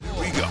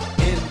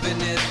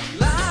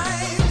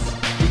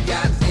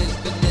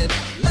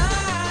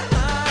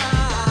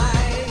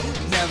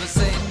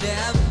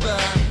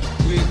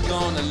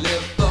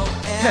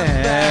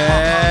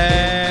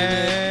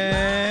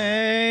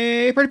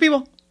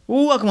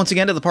Welcome once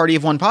again to the Party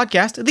of One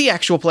podcast, the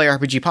actual play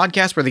RPG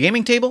podcast where the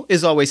gaming table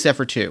is always set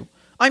for two.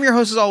 I'm your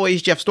host as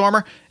always, Jeff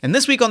Stormer, and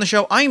this week on the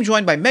show I am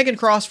joined by Megan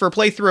Cross for a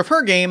playthrough of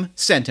her game,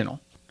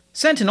 Sentinel.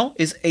 Sentinel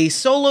is a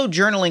solo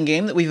journaling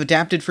game that we've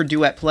adapted for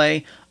duet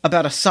play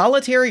about a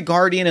solitary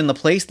guardian in the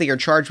place they are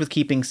charged with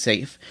keeping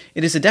safe.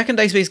 It is a deck and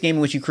dice based game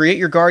in which you create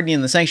your guardian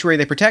in the sanctuary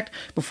they protect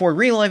before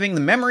reliving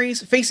the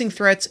memories, facing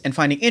threats, and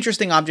finding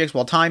interesting objects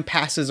while time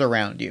passes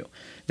around you.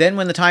 Then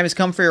when the time has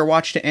come for your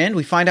watch to end,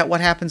 we find out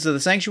what happens to the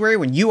sanctuary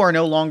when you are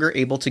no longer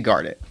able to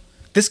guard it.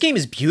 This game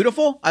is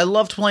beautiful. I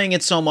loved playing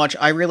it so much.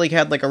 I really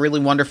had a really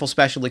wonderful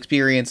special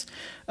experience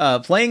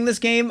playing this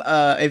game.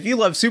 If you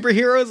love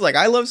superheroes, like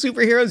I love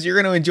superheroes, you're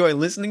going to enjoy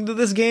listening to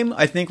this game.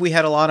 I think we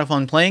had a lot of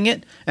fun playing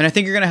it, and I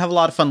think you're going to have a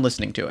lot of fun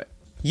listening to it.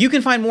 You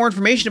can find more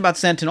information about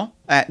Sentinel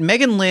at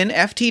Megan Lynn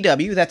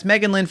FTW, that's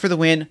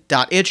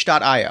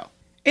meganlynnforthewin.itch.io.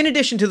 In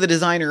addition to the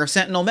designer of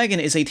Sentinel, Megan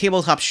is a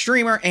tabletop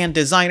streamer and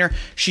designer.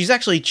 She's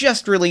actually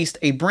just released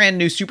a brand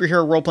new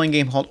superhero role-playing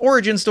game called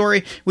Origin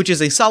Story, which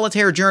is a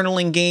solitaire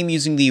journaling game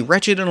using the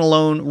Wretched and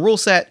Alone rule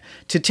set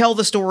to tell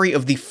the story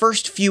of the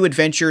first few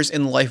adventures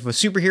in the life of a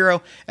superhero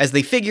as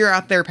they figure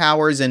out their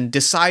powers and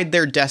decide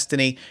their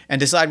destiny and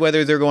decide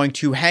whether they're going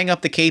to hang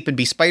up the cape and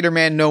be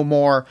Spider-Man no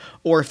more,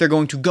 or if they're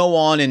going to go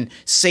on and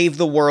save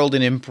the world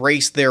and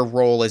embrace their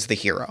role as the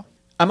hero.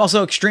 I'm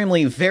also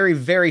extremely, very,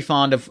 very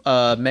fond of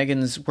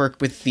Megan's work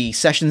with the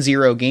Session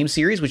Zero game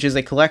series, which is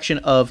a collection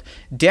of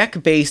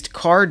deck-based,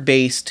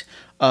 card-based,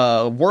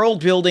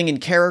 world-building and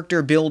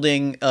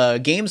character-building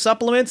game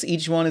supplements.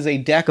 Each one is a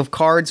deck of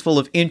cards full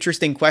of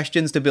interesting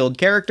questions to build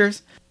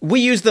characters. We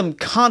use them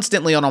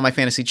constantly on All My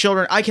Fantasy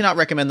Children. I cannot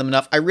recommend them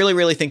enough. I really,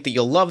 really think that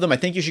you'll love them. I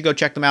think you should go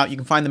check them out. You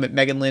can find them at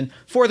Megan Lynn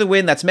for the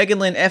win. That's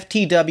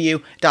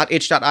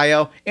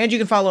meganlynnftw.itch.io. And you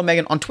can follow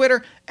Megan on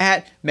Twitter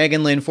at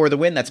Megan Lynn for the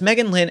win. That's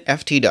Megan Lynn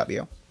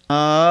FTW.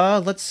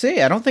 Let's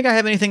see. I don't think I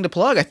have anything to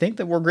plug. I think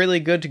that we're really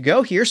good to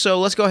go here.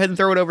 So let's go ahead and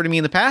throw it over to me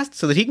in the past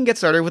so that he can get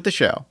started with the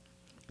show.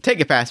 Take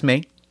it past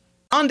me.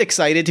 I'm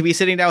excited to be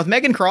sitting down with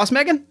Megan Cross.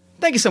 Megan,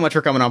 thank you so much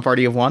for coming on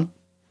Party of One.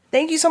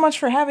 Thank you so much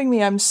for having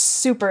me. I'm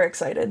super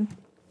excited.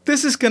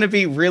 This is going to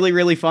be really,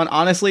 really fun.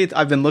 Honestly,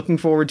 I've been looking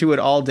forward to it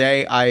all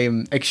day.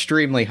 I'm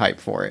extremely hyped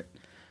for it.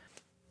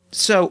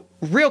 So,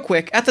 real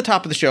quick, at the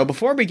top of the show,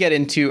 before we get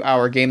into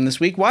our game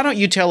this week, why don't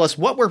you tell us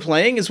what we're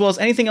playing, as well as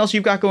anything else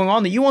you've got going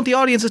on that you want the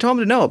audience at home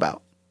to know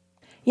about?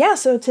 Yeah,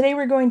 so today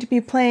we're going to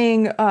be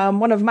playing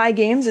one of my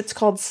games. It's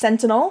called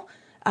Sentinel,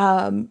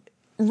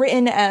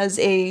 written as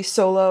a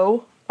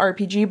solo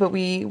RPG, but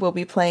we will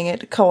be playing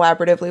it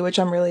collaboratively, which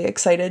I'm really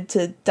excited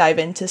to dive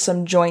into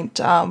some joint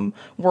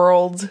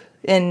world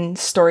and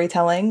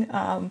storytelling.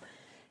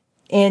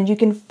 And you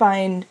can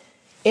find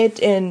it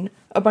in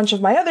a bunch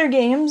of my other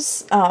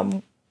games,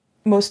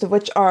 most of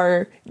which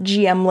are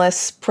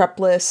GM-less,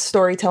 prep-less,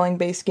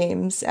 storytelling-based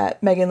games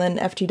at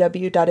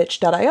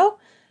meganlynnftw.itch.io.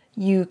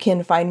 You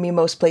can find me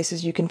most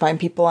places. You can find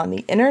people on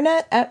the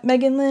internet at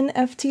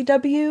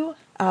meganlynnftw.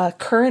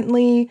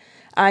 Currently,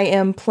 I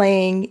am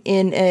playing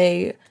in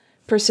a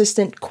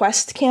persistent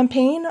quest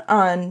campaign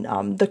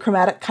on the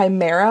Chromatic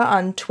Chimera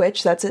on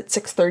Twitch. That's at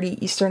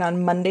 6:30 Eastern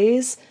on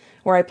Mondays,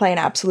 where I play an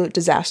absolute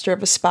disaster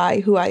of a spy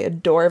who I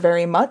adore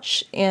very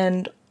much.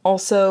 And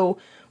also,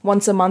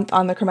 once a month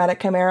on the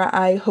Chromatic Chimera,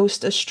 I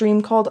host a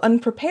stream called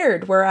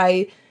Unprepared, where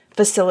I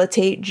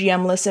facilitate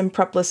GM-less and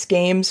prep-less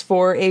games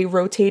for a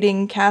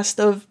rotating cast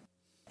of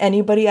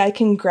anybody I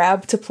can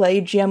grab to play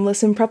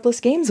GM-less and prep-less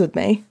games with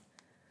me.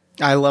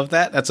 I love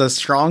that. That's a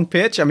strong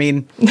pitch. I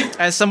mean,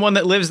 as someone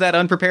that lives that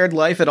unprepared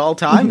life at all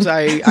times,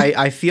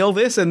 I feel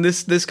this, and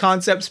this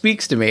concept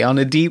speaks to me on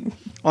a deep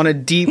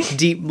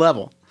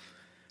level.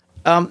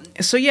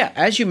 So yeah,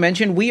 as you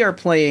mentioned, we are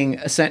playing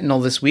Sentinel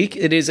this week.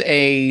 It is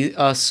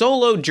a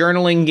solo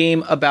journaling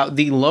game about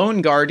the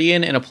lone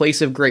guardian in a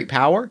place of great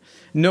power,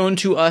 known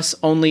to us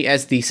only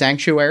as the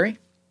Sanctuary.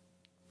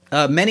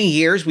 Many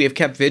years we have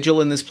kept vigil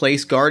in this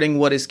place, guarding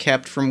what is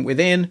kept from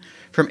within,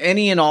 from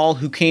any and all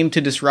who came to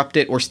disrupt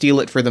it or steal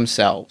it for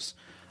themselves.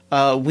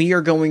 We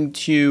are going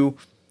to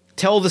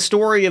tell the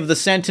story of the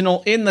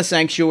Sentinel in the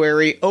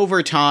Sanctuary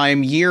over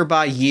time, year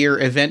by year,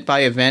 event by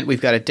event.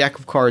 We've got a deck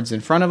of cards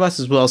in front of us,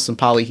 as well as some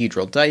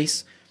polyhedral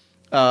dice.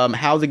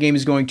 How the game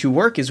is going to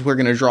work is we're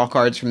going to draw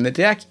cards from the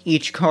deck.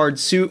 Each card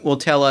suit will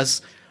tell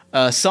us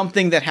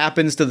something that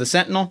happens to the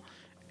Sentinel.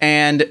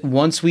 And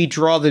once we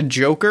draw the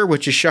Joker,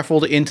 which is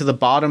shuffled into the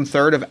bottom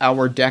third of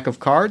our deck of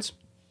cards,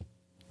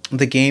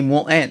 the game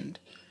will end.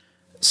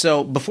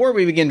 So before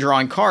we begin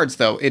drawing cards,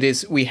 though,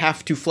 we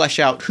have to flesh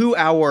out who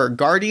our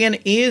guardian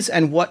is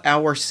and what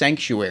our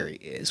sanctuary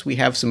is. We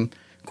have some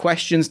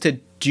questions to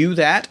do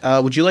that.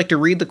 Would you like to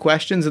read the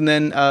questions and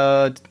then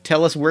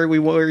tell us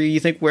where you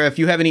think if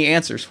you have any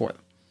answers for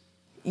them?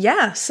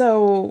 Yeah,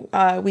 so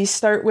we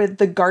start with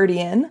the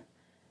guardian.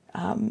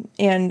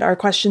 And our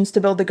questions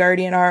to build the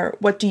guardian are,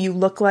 what do you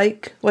look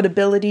like? What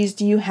abilities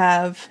do you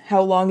have?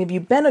 How long have you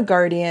been a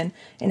guardian?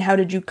 And how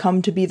did you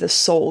come to be the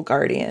sole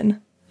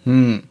guardian?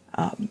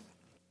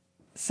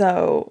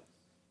 So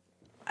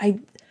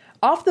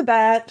off the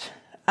bat,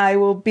 I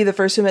will be the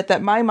first to admit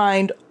that my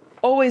mind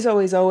always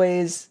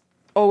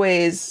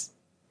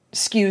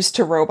skews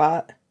to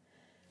robot.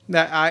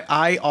 That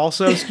I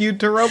also skewed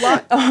to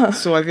robot,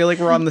 so I feel like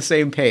we're on the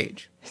same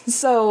page.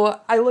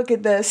 So I look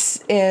at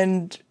this,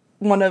 and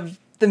one of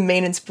the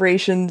main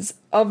inspirations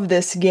of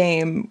this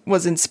game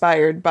was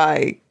inspired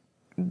by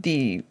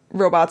the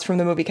robots from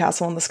the movie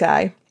Castle in the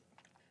Sky.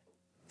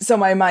 So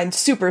my mind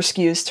super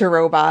skews to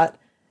robot,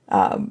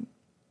 and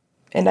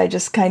I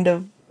just kind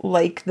of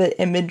like the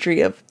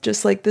imagery of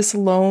just like this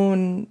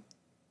lone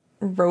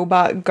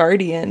robot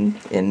guardian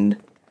in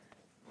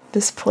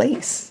this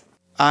place.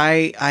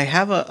 I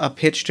have a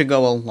pitch to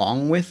go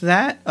along with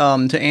that,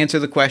 to answer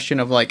the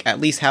question of, like, at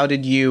least how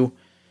did you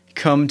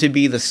come to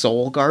be the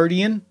sole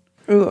guardian?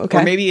 Ooh, okay.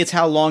 Or maybe it's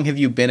how long have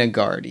you been a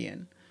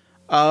guardian?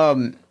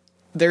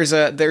 There's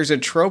a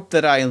trope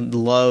that I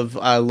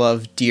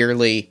love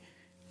dearly,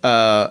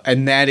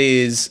 and that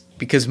is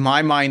because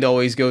my mind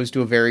always goes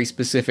to a very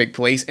specific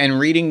place, and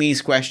reading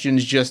these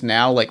questions just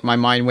now, like, my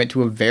mind went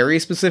to a very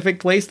specific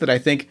place that I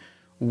think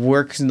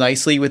works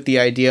nicely with the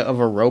idea of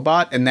a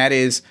robot, and that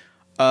is,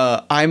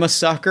 I'm a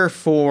sucker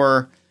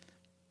for,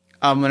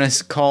 I'm going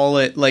to call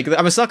it, like,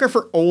 I'm a sucker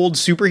for old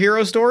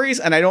superhero stories,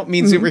 and I don't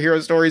mean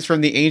superhero stories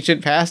from the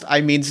ancient past,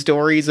 I mean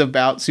stories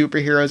about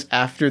superheroes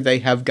after they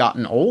have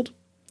gotten old.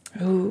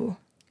 Ooh.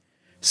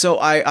 So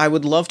I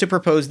would love to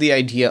propose the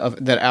idea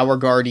of that our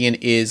guardian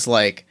is,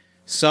 like,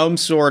 some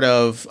sort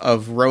of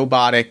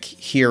robotic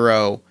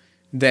hero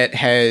that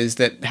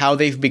how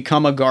they've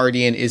become a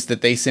guardian is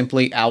that they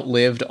simply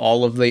outlived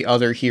all of the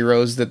other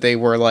heroes that they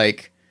were,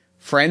 like,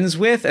 friends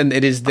with, and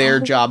it is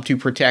their job to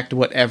protect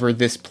whatever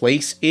this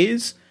place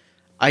is.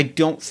 I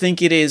don't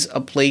think it is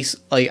a place,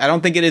 like, I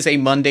don't think it is a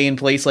mundane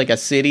place like a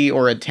city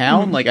or a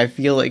town. Like, I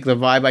feel like the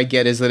vibe I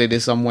get is that it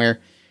is somewhere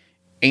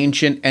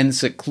ancient and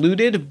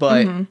secluded,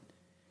 but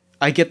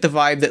I get the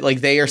vibe that, like,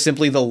 they are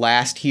simply the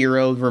last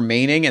hero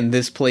remaining, and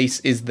this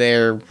place is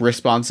their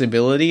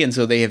responsibility, and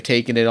so they have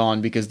taken it on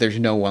because there's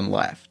no one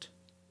left.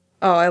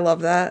 Oh, I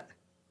love that.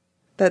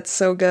 That's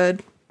so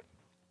good.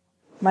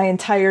 My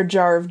entire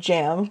jar of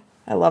jam.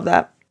 I love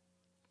that.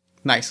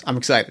 Nice. I'm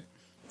excited.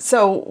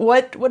 So,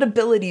 what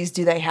abilities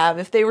do they have?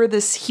 If they were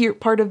this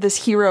part of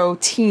this hero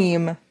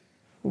team,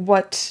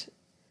 what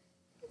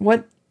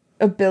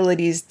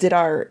abilities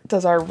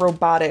does our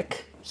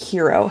robotic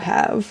hero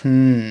have?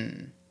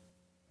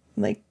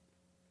 Like,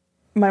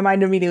 my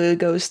mind immediately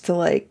goes to,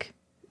 like,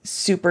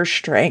 super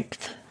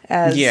strength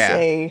as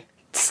a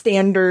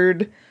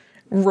standard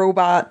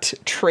robot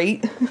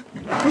trait.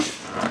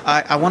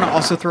 I want to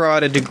also throw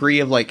out a degree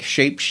of, like,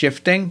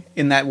 shape-shifting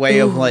in that way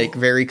of, like,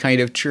 very kind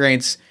of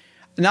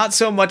not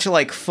so much,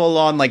 like,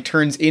 full-on, like,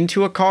 turns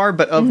into a car,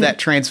 but of that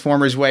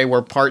Transformers way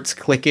where parts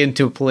click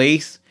into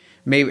place,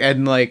 maybe,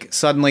 and, like,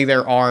 suddenly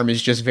their arm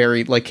is just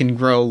very, like, can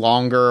grow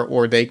longer,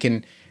 or they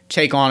can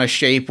take on a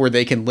shape where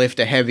they can lift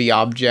a heavy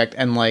object,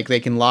 and, like, they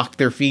can lock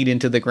their feet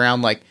into the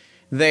ground, like,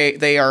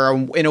 they are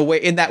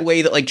in that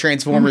way that, like,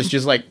 Transformers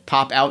just, like,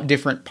 pop out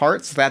different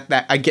parts.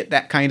 That I get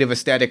that kind of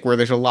aesthetic where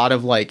there's a lot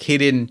of, like,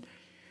 hidden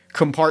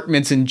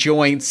compartments and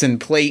joints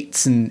and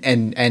plates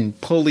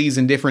and pulleys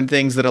and different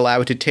things that allow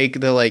it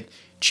to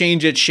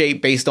change its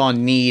shape based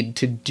on need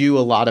to do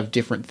a lot of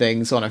different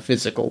things on a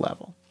physical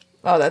level.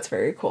 Oh, that's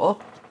very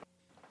cool.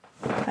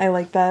 I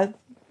like that.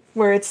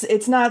 Where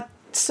it's not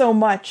so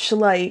much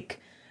like,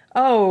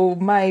 oh,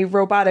 my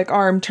robotic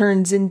arm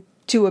turns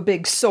into a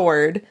big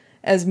sword,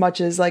 as much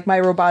as, like, my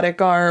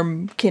robotic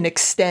arm can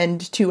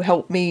extend to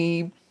help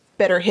me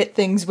better hit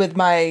things with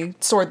my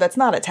sword that's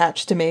not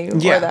attached to me,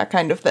 or that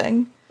kind of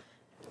thing.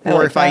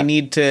 Or if I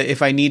need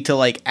to,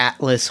 like,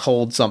 Atlas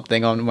hold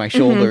something on my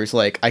shoulders,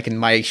 like,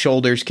 my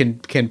shoulders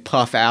can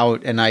puff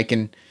out, and I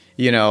can,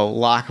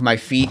 lock my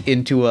feet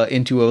into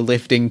a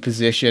lifting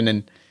position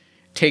and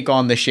take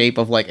on the shape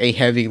of, like, a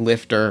heavy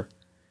lifter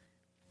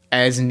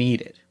as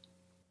needed.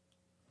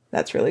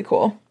 That's really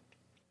cool.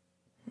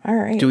 All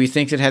right. Do we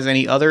think it has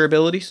any other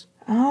abilities?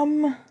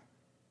 What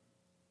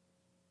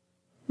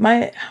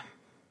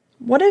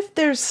if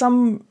there's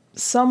some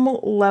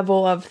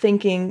level of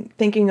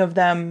thinking of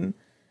them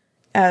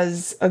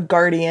as a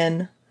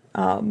guardian,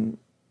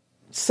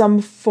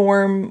 some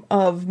form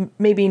of,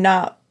 maybe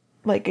not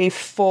like a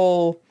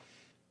full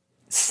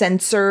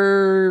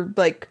sensor,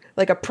 like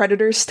a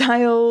Predator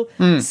style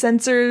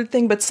sensor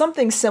thing, but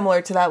something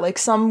similar to that, like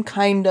some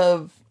kind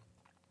of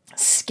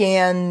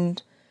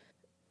scanned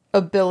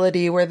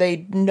ability where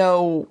they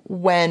know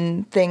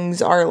when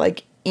things are,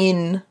 like,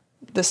 in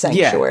the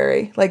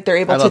sanctuary. Yeah. Like, they're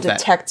able to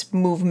detect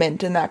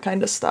movement and that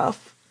kind of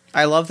stuff.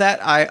 I love that.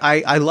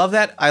 I love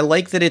that. I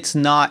like that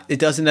it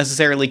doesn't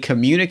necessarily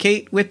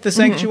communicate with the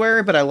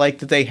sanctuary, but I like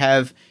that they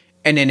have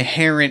an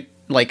inherent,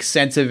 like,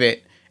 sense of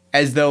it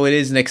as though it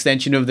is an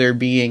extension of their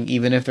being,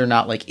 even if they're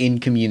not, like, in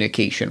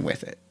communication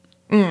with it.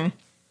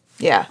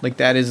 Yeah. Like,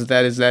 that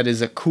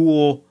is a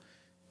cool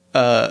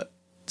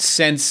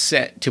sense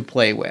set to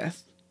play with.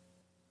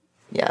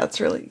 Yeah,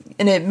 it's really,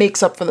 and it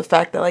makes up for the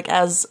fact that, like,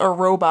 as a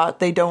robot,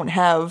 they don't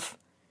have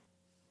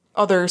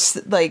others,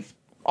 like,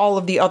 all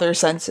of the other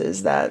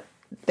senses that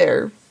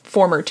their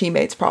former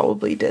teammates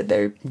probably did.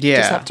 They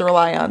just have to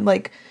rely on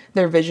like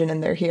their vision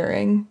and their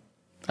hearing.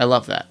 I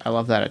love that. I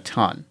love that a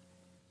ton.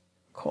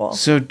 Cool.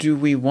 So do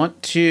we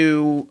want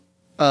to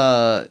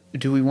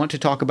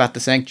talk about the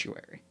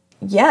sanctuary?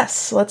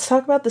 Yes, let's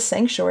talk about the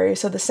sanctuary.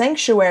 So the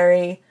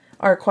sanctuary,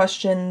 our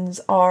questions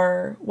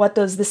are, what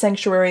does the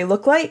sanctuary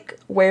look like?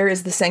 Where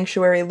is the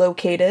sanctuary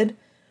located?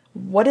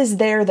 What is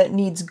there that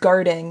needs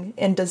guarding?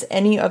 And does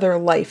any other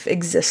life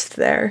exist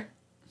there?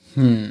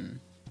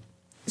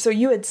 So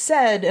you had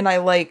said, and I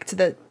liked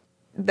that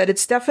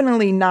it's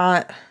definitely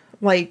not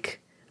like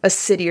a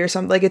city or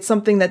something. Like, it's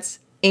something that's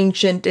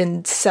ancient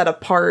and set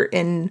apart,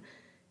 and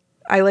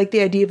I like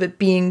the idea of it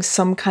being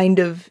some kind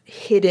of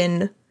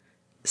hidden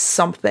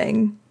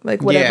something.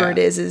 Like, whatever it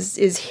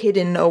is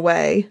hidden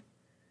away.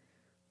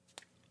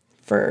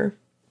 For,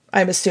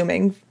 I'm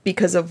assuming,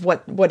 because of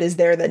what is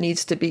there that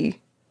needs to be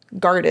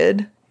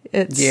guarded.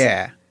 It's...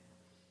 Yeah.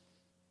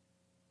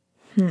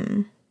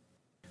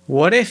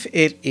 What if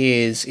it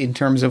is, in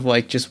terms of,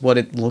 like, just what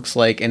it looks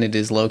like and it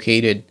is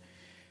located,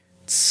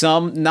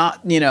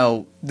 not,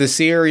 the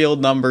serial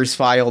numbers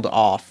filed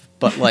off,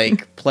 but,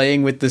 like,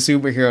 playing with the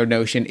superhero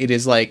notion, it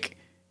is, like,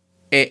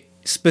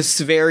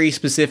 very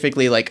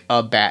specifically, like,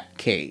 a bat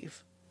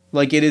cave.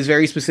 Like, it is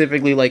very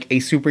specifically, like, a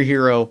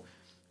superhero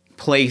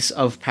place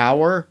of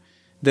power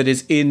that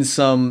is in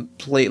some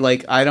place.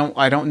 Like, I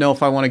don't know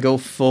if I want to go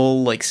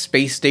full, like,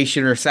 space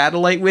station or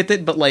satellite with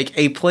it, but, like,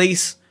 a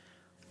place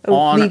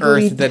on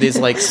Earth that is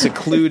like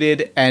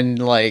secluded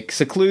and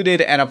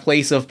a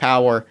place of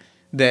power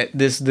that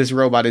this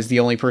robot is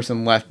the only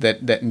person left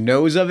that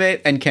knows of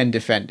it and can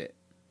defend it.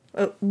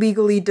 A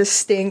legally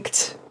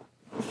distinct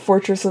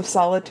Fortress of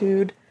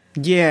Solitude.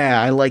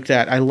 Yeah, I like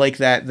that. I like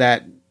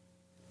that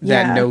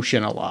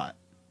notion a lot.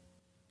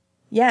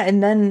 Yeah,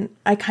 and then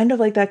I kind of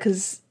like that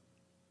because,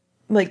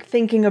 like,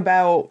 thinking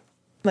about,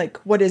 like,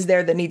 what is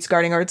there that needs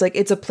guarding, or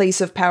it's a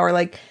place of power.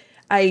 Like,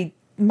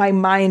 my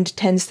mind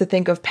tends to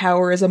think of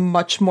power as a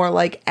much more,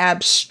 like,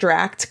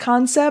 abstract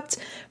concept.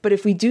 But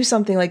if we do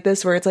something like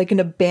this, where it's, like, an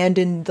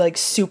abandoned, like,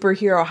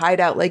 superhero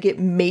hideout, like, it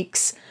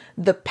makes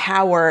the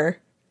power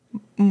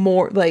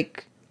more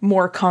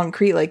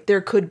concrete. Like,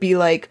 there could be,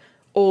 like,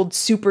 old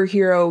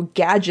superhero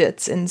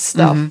gadgets and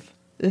stuff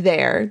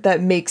there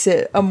that makes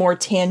it a more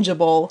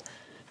tangible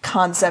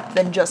concept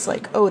than just,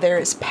 like, oh, there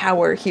is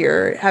power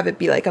here. Have it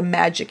be, like, a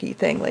magic-y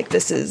thing. Like,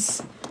 this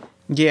is...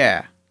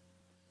 Yeah.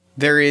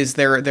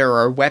 There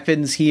are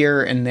weapons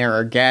here, and there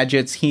are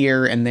gadgets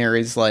here, and there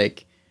is,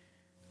 like,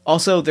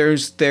 also there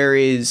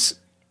is,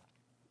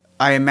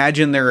 I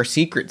imagine there are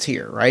secrets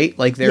here, right?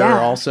 Like, there are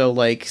also,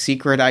 like,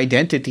 secret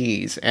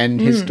identities and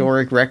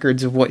historic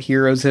records of what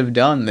heroes have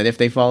done that if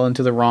they fall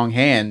into the wrong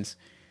hands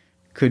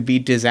could be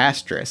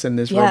disastrous. And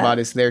this robot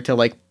is there to,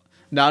 like,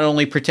 not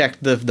only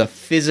protect the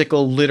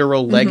physical,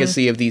 literal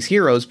legacy of these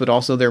heroes, but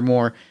also their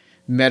more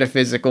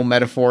metaphysical,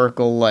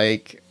 metaphorical,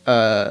 like,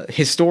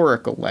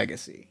 historical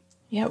legacy.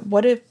 Yeah,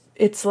 what if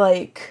it's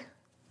like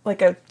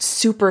a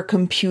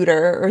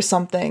supercomputer or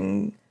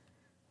something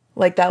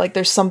like that? Like,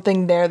 there's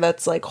something there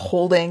that's, like,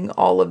 holding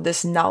all of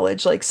this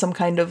knowledge, like some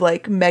kind of,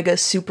 like, mega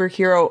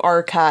superhero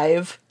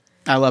archive.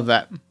 I love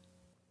that.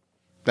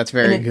 That's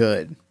very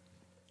good.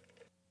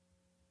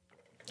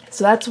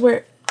 So that's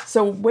where...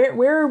 So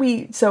where are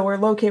we? So we're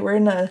located... We're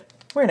in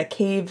a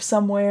cave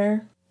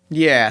somewhere.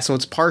 Yeah, so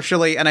it's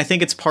partially... And I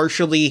think it's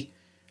partially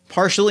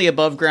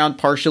above ground,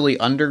 partially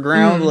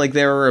underground. Like,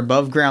 there are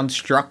above ground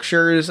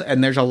structures,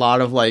 and there's a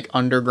lot of, like,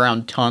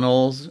 underground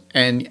tunnels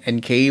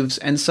and caves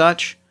and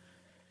such.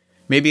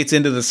 Maybe it's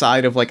into the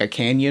side of, like, a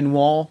canyon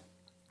wall.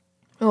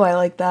 Oh, I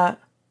like that.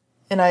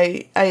 And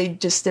I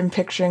just am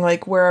picturing,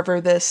 like, wherever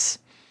this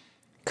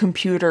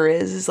computer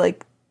is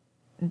like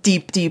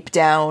deep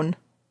down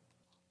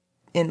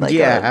in, like,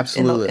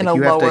 absolutely. In a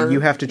lower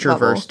you have to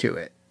traverse level. to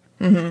it.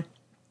 Mm-hmm.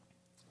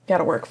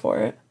 Gotta work for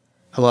it.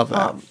 I love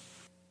that.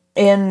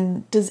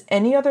 And does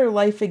any other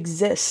life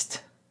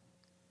exist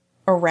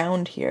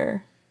around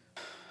here?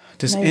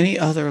 Does any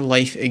other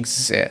life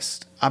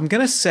exist? I'm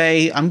going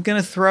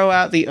to throw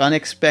out the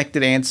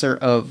unexpected answer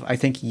of, I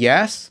think,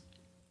 yes.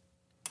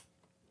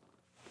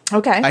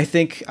 Okay. I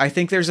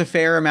think there's a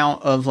fair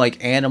amount of,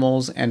 like,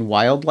 animals and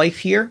wildlife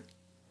here.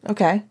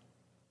 Okay.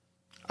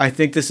 I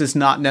think this is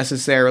not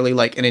necessarily,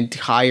 like, an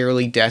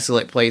entirely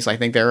desolate place. I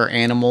think there are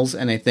animals,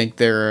 and I think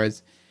there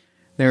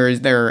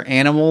are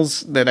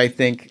animals that I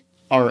think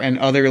are, and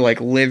other, like,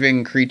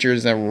 living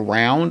creatures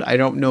around. I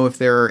don't know if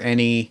there are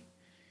any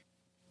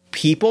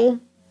people,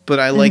 but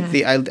I like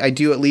I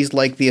do at least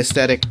like the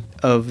aesthetic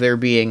of there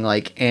being,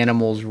 like,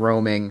 animals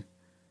roaming,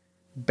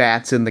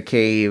 bats in the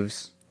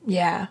caves.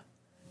 Yeah.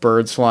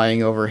 Birds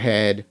flying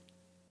overhead.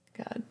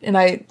 God. And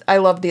I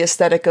love the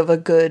aesthetic of a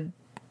good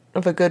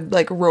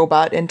like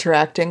robot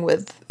interacting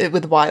with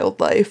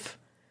wildlife.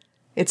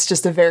 It's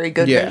just a very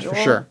good visual.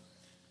 Yeah, for sure.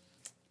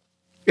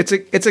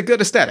 It's a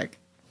good aesthetic.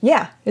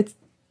 Yeah,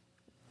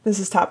 this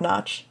is top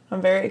notch.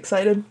 I'm very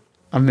excited.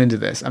 I'm into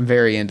this. I'm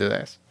very into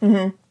this.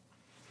 Mm-hmm.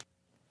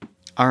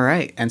 All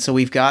right, and so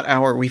we've got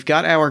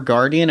our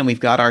guardian and we've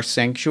got our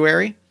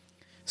sanctuary.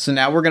 So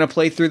now we're going to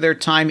play through their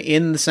time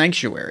in the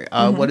sanctuary.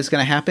 What is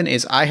going to happen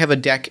is I have a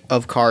deck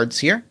of cards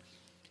here.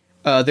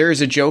 There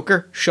is a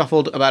joker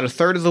shuffled about a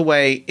third of the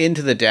way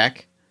into the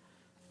deck.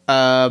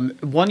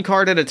 One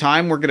card at a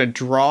time, we're going to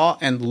draw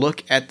and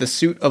look at the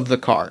suit of the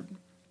card.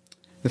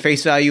 The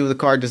face value of the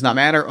card does not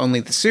matter, only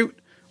the suit.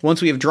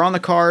 Once we have drawn the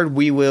card,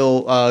 we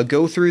will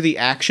go through the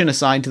action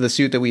assigned to the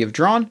suit that we have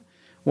drawn.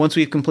 Once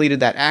we've completed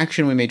that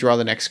action, we may draw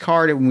the next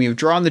card, and when we have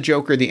drawn the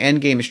joker, the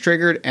end game is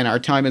triggered, and our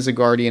time as a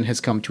guardian has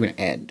come to an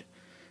end.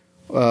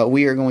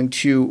 We are going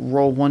to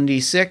roll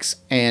 1d6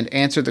 and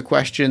answer the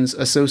questions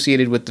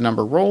associated with the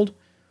number rolled.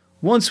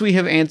 Once we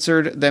have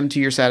answered them to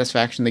your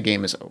satisfaction, the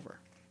game is over.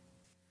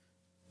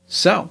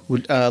 So,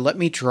 let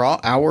me draw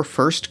our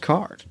first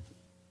card.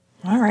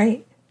 All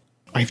right.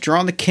 I've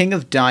drawn the King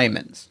of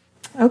Diamonds.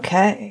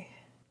 Okay.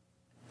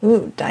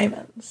 Ooh,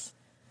 diamonds.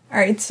 All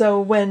right, so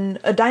when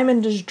a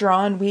diamond is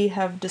drawn, we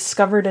have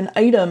discovered an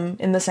item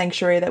in the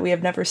sanctuary that we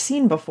have never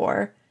seen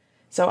before.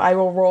 So I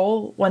will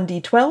roll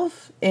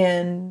 1d12,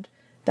 and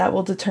that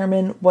will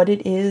determine what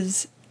it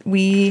is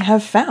we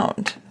have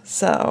found.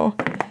 So,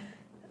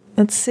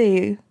 let's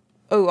see.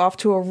 Oh, off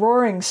to a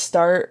roaring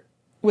start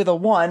with a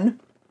 1,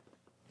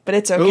 but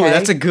it's okay. Ooh,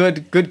 that's a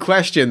good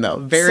question, though.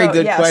 Very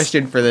good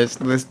question for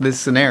this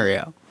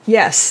scenario.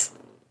 Yes.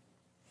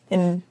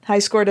 And high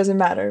score doesn't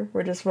matter.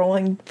 We're just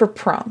rolling for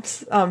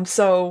prompts.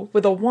 So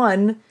with a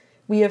 1,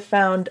 we have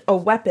found a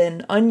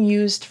weapon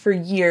unused for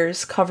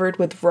years covered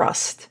with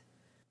rust.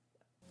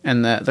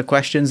 And the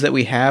questions that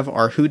we have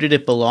are, who did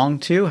it belong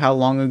to? How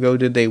long ago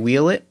did they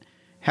wield it?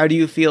 How do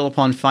you feel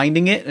upon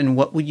finding it? And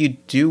what will you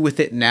do with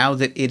it now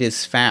that it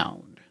is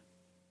found?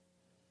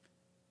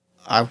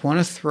 I want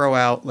to throw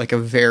out like a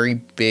very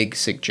big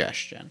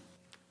suggestion.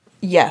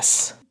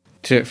 Yes.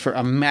 For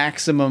a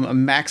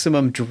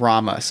maximum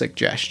drama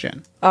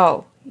suggestion.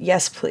 Oh,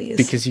 yes, please.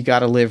 Because you got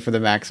to live for the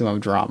maximum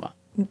drama.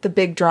 The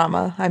big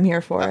drama. I'm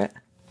here for it.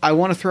 I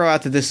want to throw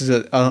out that this is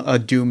a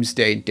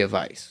doomsday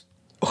device.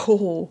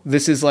 Oh.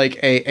 This is like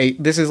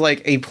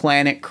a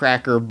planet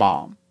cracker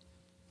bomb.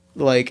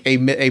 Like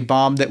a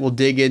bomb that will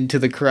dig into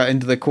the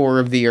core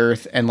of the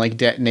earth and like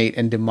detonate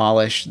and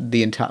demolish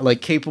the entire,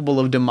 like capable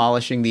of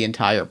demolishing the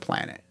entire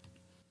planet.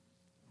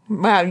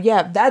 Wow,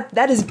 yeah,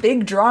 that is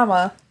big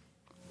drama.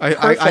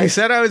 I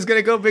said I was going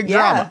to go big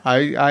drama.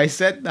 I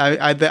said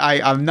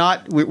I'm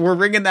not. We're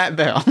ringing that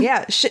bell.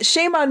 Yeah,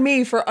 shame on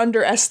me for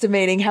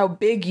underestimating how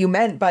big you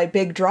meant by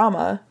big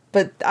drama.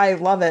 But I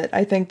love it.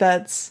 I think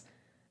that's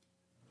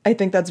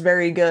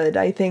very good.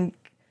 I think.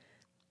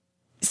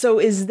 So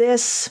is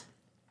this?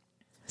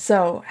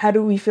 So how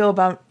do we feel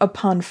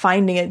upon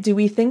finding it? Do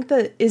we think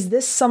that is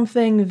this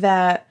something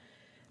that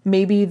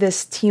maybe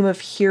this team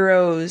of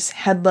heroes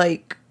had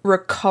like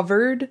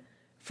recovered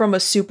from a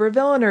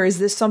supervillain, or is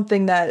this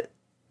something that,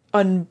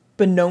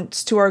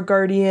 unbeknownst to our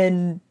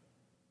guardian,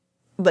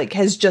 like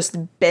has just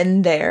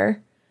been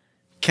there?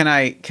 Can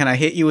I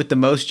hit you with the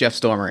most Jeff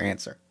Stormer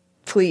answer?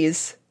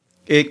 Please.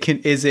 I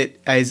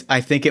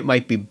think it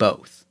might be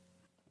both.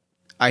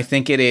 I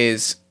think it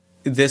is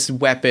this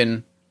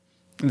weapon,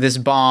 this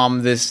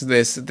bomb, this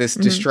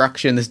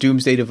destruction, this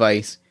doomsday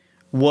device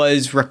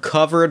was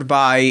recovered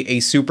by a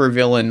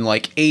supervillain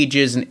like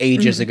ages and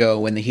ages ago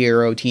when the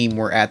hero team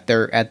were at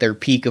their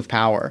peak of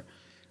power.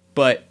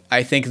 But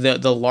I think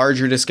the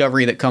larger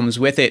discovery that comes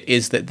with it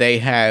is that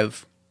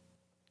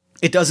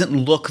it doesn't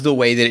look the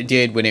way that it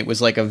did when it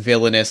was like a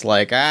villainous,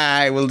 like,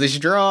 I will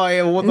destroy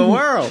the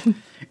world.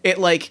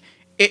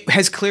 It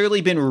has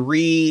clearly been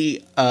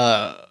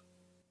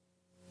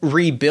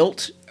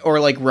rebuilt or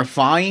like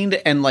refined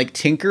and like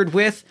tinkered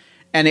with.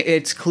 And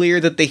it's clear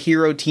that the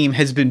hero team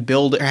had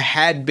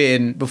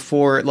been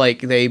before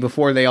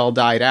they all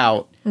died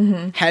out,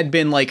 had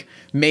been like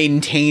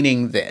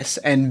maintaining this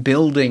and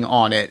building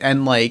on it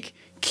and like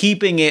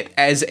keeping it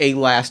as a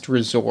last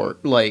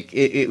resort. Like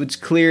it was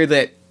clear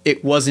that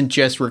it wasn't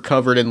just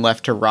recovered and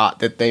left to rot,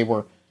 that they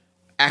were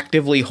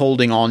actively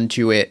holding on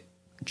to it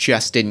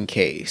just in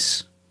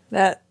case.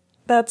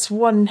 That's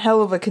one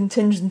hell of a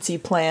contingency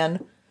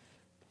plan.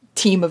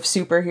 Team of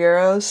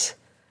superheroes.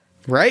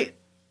 Right?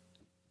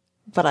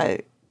 But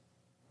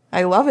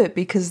I love it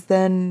because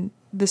then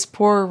this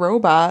poor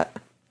robot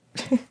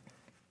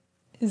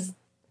is,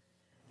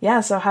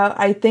 yeah. So how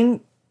I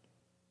think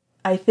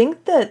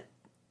that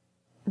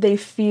they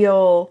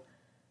feel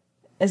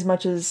as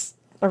much as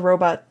a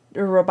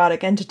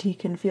robotic entity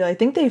can feel. I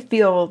think they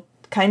feel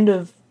kind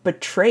of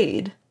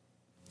betrayed.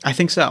 I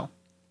think so.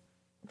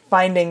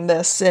 Finding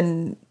this,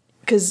 and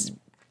because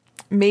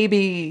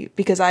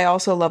I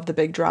also love the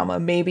big drama.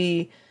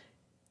 Maybe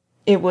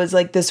it was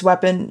like this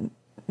weapon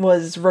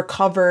was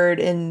recovered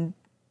and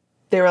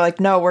they were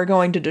like, no, we're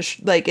going to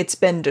it's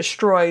been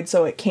destroyed,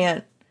 so it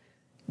can't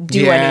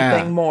do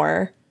anything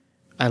more.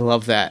 I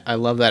love that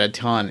a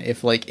ton.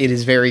 If like it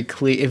is very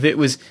clear, if it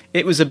was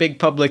a big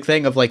public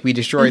thing of like, we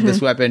destroyed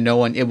this weapon,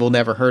 it will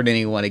never hurt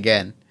anyone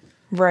again,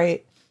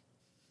 right?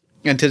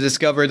 And to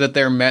discover that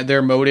their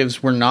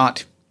motives were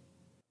not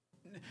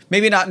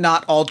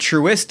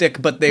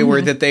altruistic, but they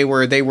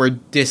were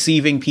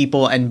deceiving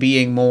people and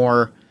being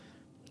more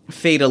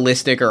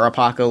fatalistic or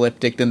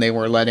apocalyptic than they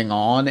were letting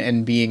on,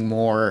 and being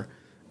more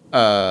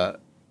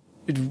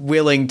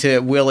willing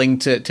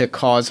to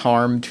cause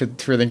harm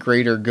for the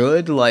greater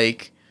good,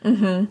 like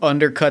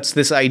undercuts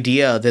this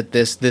idea that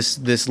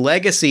this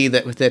legacy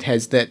that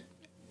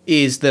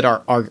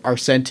our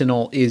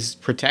Sentinel is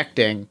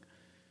protecting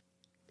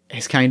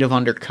is kind of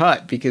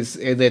undercut, because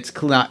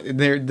it's not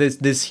there.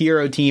 This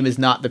hero team is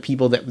not the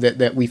people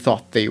that we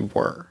thought they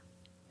were.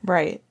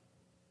 Right.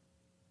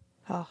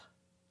 Oh,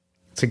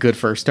 it's a good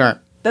first start.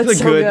 That's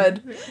so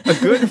good. A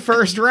good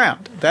first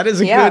round. That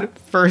is a good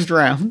first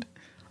round.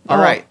 All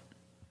right.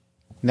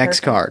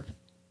 Next card.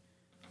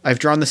 I've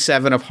drawn the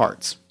 7 of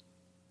Hearts.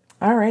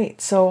 All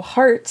right. So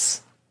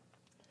hearts.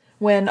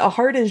 When a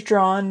heart is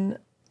drawn,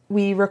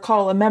 we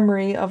recall a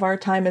memory of our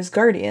time as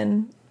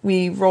Guardian.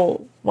 We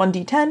roll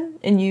 1d10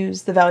 and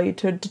use the value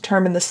to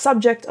determine the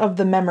subject of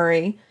the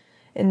memory.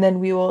 And then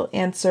we will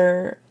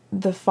answer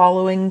the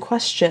following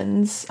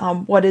questions.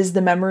 What is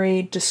the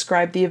memory?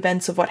 Describe the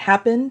events of what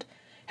happened.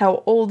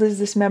 How old is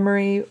this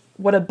memory?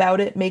 What about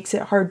it makes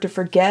it hard to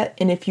forget?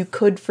 And if you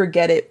could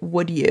forget it,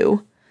 would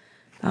you?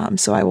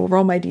 So I will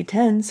roll my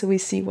d10 so we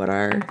see what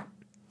our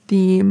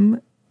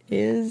theme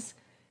is.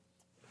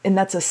 And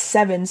that's a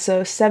 7.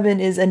 So 7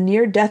 is a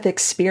near-death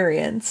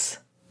experience.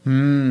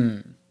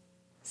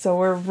 So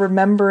we're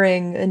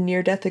remembering a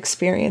near-death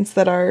experience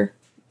that our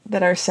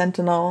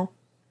Sentinel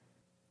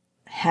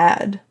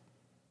had.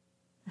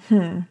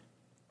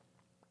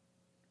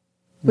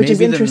 Which is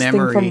interesting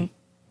from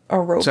a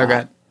robot. Sorry, go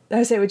ahead.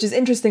 I say, which is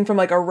interesting from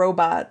like a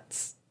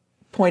robot's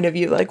point of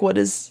view. Like, what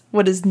does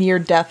near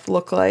death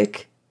look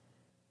like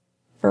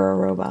for a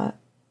robot?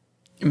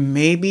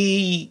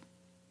 Maybe.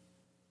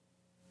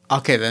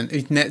 Okay,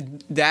 then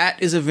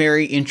that is a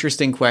very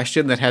interesting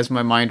question that has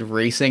my mind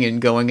racing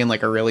and going in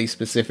like a really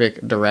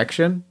specific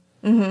direction.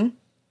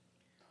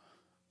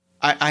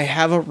 I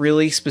have a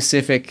really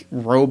specific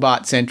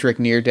robot-centric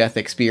near-death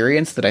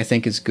experience that I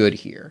think is good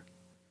here.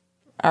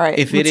 All right.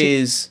 If it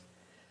is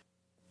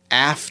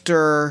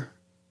after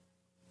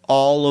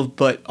all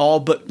but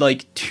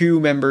like 2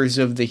 members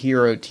of the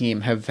hero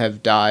team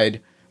have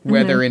died,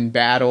 whether in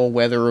battle,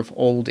 whether of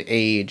old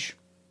age,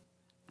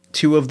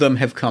 2 of them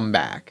have come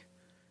back.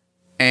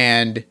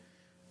 And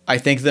I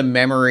think the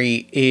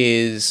memory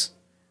is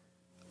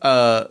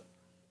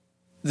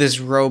this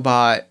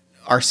robot,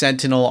 our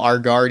Sentinel, our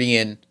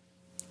Guardian,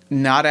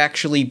 not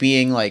actually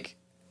being like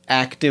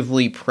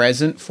actively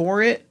present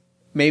for it.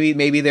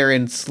 Maybe they're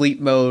in sleep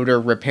mode or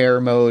repair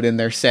mode, and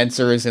their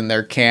sensors and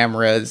their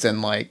cameras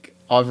and like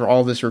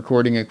all this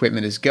recording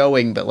equipment is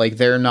going, but like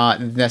they're not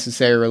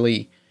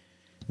necessarily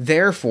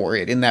there for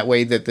it in that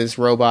way that this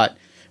robot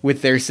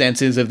with their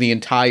senses of the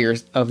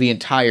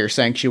entire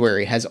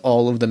sanctuary has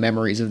all of the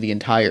memories of the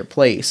entire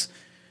place.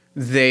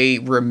 They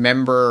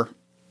remember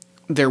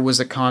there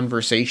was a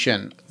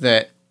conversation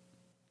that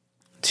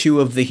 2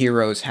 of the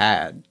heroes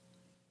had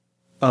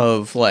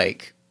of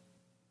like,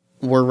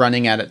 we're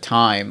running out of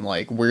time,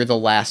 like we're the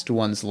last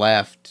ones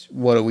left,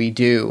 what do we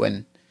do?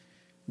 And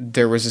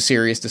there was a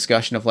serious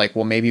discussion of like,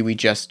 well, maybe we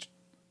just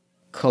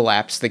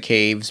collapse the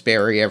caves,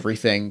 bury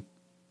everything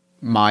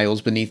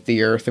miles beneath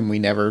the earth,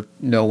 and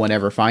no one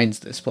ever finds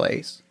this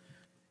place.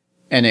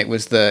 And it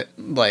was the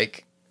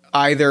like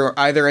either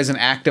as an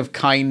act of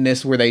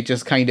kindness where they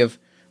just kind of,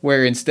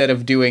 where instead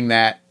of doing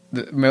that,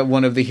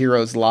 one of the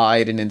heroes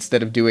lied, and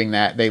instead of doing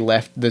that, they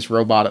left this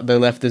robot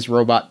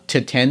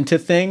to tend to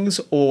things,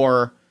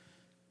 or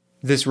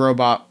this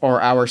robot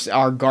or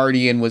our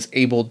Guardian was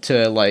able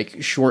to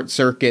like short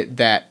circuit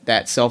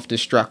that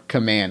self-destruct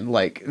command.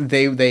 Like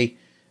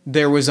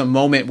there was a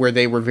moment where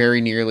they were very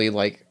nearly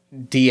like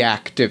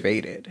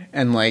deactivated,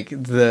 and like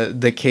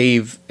the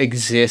cave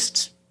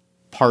exists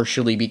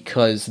partially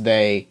because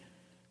they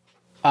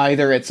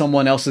either at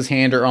someone else's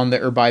hand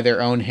or by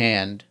their own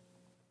hand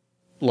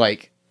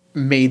like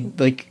made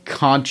like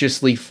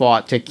consciously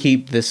fought to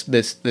keep this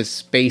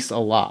space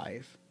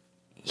alive.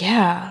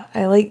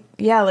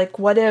 Like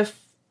what if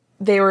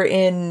they were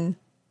in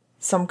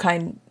some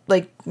kind,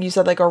 like you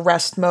said, like a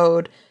rest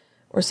mode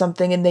or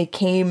something, and they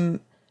came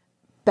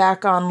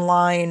back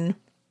online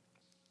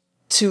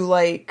to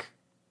like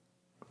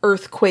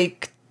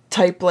earthquake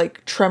type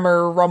like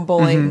tremor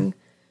rumbling,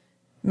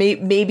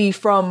 maybe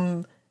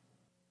from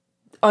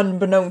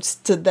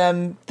unbeknownst to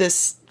them,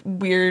 this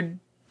weird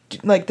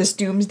like this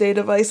doomsday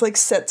device like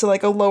set to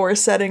like a lower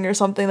setting or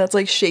something that's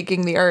like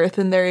shaking the earth,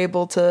 and they're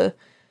able to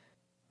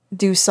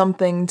do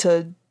something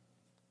to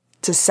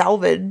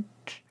salvage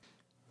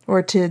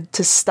or to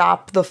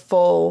stop the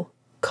full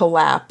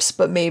collapse.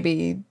 But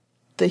maybe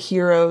the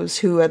heroes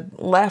who had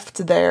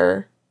left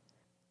there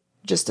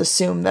just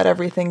assume that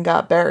everything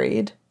got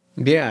buried.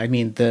 Yeah, I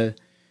mean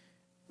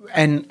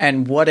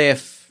and what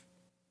if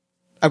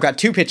I've got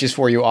 2 pitches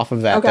for you off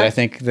of that that I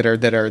think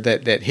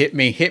that hit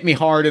me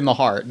hard in the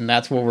heart, and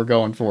that's what we're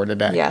going for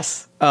today.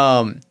 Yes.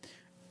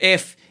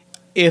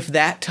 If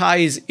that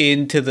ties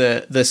into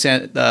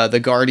the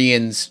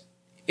Guardians'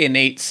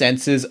 innate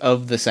senses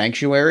of the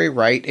sanctuary,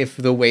 right? If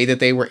the way that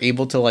they were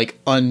able to like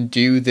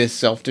undo this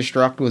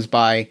self-destruct was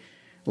by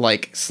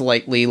like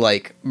slightly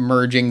like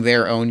merging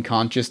their own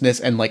consciousness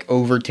and like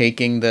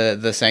overtaking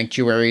the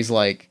sanctuary's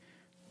like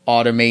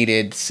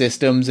automated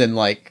systems and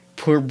like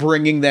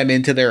bringing them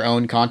into their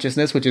own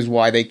consciousness, which is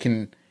why they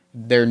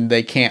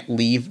can't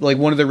leave. Like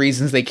one of the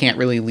reasons they can't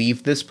really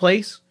leave this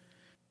place.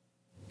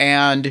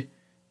 And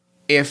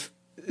if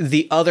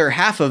the other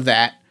half of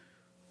that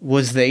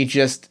was they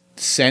just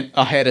sent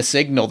ahead a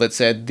signal that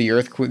said the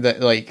earthquake, that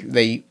like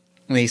they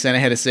sent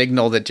ahead a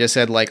signal that just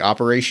said like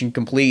operation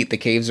complete, the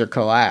caves are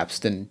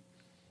collapsed, and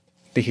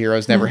the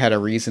heroes never had a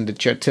reason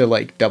to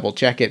like double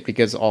check it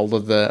because all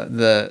of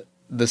the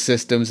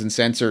systems and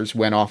sensors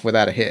went off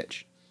without a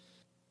hitch.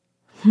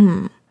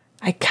 I'm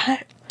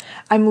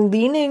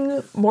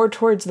leaning more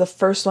towards the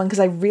first one because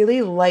I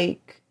really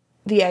like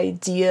the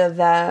idea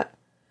that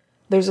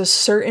there's a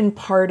certain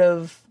part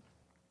of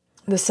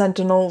the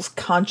Sentinel's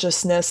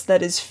consciousness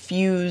that is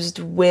fused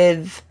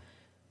with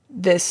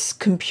this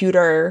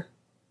computer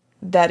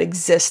that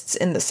exists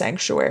in the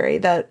sanctuary,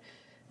 that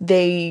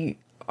they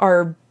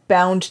are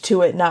bound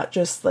to it not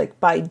just like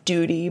by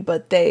duty,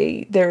 but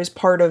there's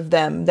part of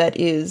them that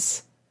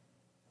is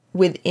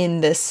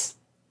within this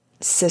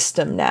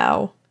system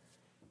now.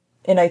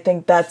 And I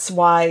think that's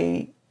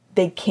why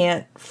they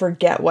can't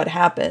forget what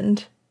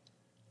happened.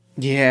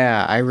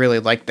 Yeah, I really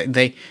like that.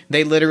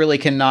 They literally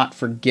cannot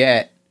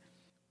forget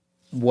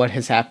what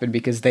has happened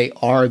because they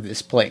are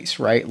this place,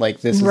 right? Like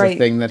this is a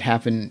thing that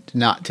happened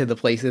not to the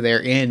place that they're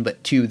in,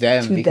 but to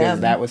them, because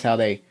that was how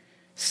they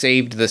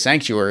saved the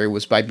sanctuary,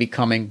 was by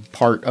becoming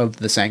part of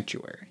the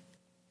sanctuary.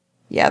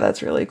 Yeah,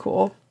 that's really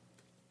cool.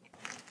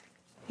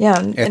 Yeah,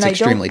 it's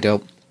extremely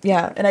dope.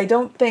 Yeah, and I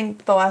don't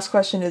think the last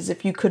question is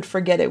if you could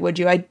forget it, would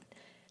you? I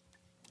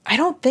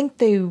don't think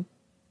they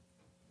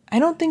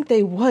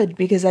would,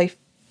 because I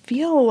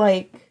feel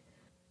like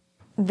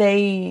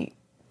they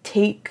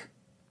take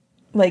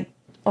like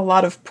a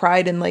lot of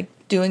pride in like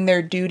doing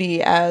their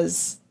duty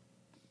as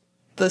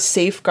the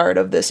safeguard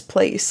of this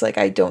place. Like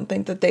I don't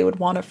think that they would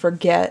want to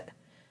forget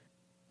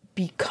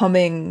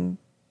becoming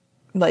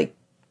like,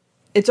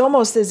 it's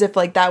almost as if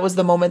like that was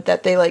the moment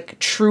that they like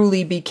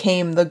truly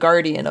became the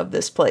guardian of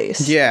this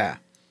place. Yeah.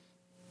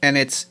 And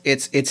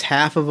it's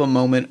half of a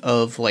moment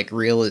of like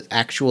real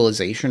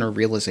actualization or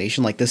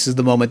realization. Like this is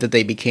the moment that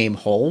they became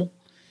whole.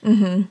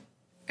 Mm-hmm.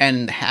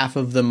 And half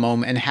of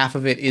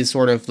it is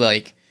sort of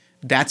like,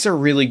 that's a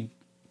really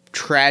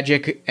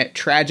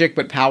tragic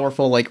but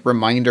powerful like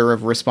reminder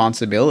of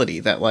responsibility,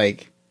 that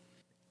like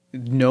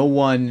no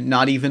one,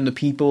 not even the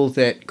people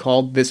that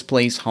called this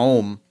place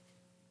home,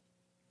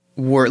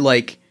 were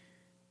like,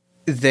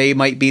 they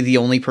might be the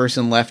only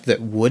person left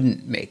that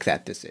wouldn't make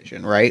that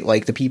decision, right?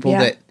 Like the people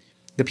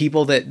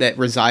that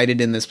resided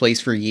in this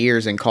place for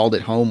years and called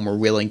it home were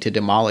willing to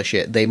demolish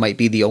it. They might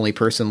be the only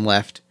person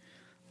left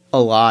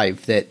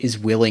alive that is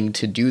willing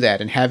to do that,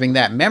 and having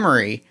that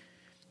memory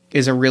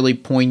is a really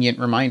poignant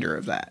reminder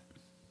of that.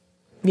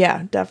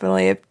 Yeah,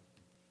 definitely. It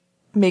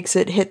makes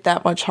it hit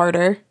that much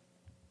harder.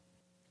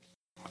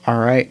 All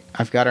right,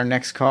 I've got our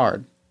next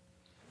card.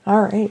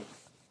 All right.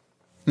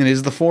 It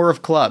is the Four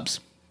of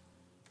Clubs.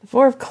 The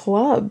Four of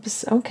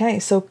Clubs. Okay,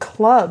 so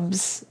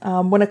clubs.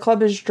 When a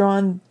club is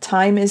drawn,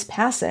 time is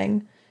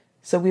passing.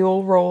 So we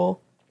will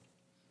roll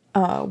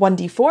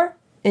 1d4,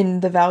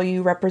 and the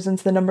value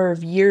represents the number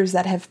of years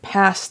that have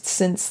passed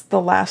since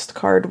the last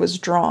card was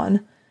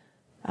drawn.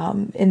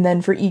 And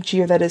then for each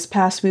year that has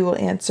passed, we will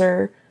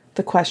answer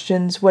the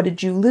questions: what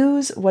did you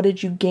lose? What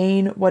did you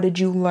gain? What did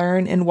you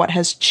learn? And what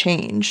has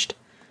changed?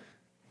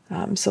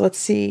 So let's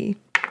see.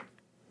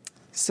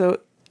 So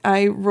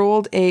I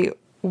rolled a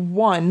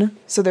 1.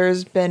 So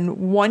there's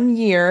been 1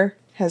 year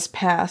has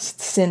passed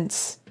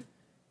since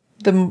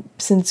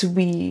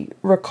we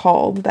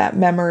recalled that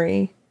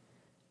memory.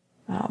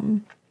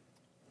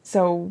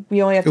 So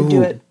we only have to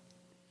do it.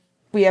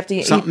 We have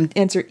to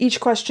answer each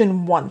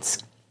question once,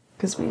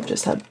 because we've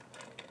just had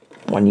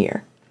 1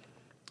 year.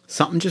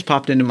 Something just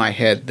popped into my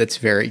head that's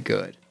very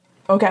good.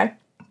 Okay.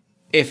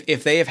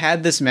 If they have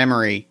had this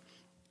memory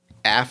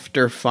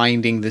after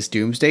finding this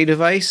doomsday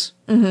device,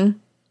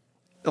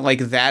 like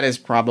that is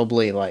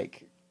probably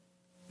like,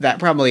 that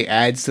probably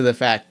adds to the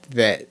fact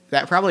that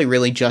probably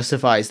really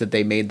justifies that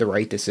they made the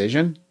right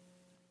decision.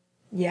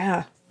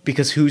 Yeah.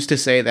 Because who's to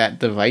say that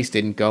device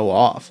didn't go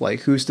off?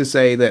 Like, who's to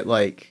say that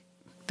like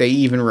they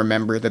even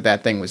remember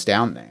that thing was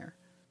down there?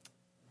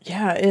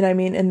 Yeah, and I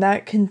mean, and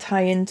that can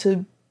tie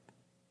into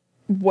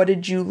what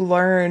did you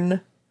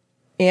learn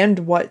and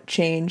what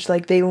changed.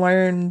 Like, they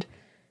learned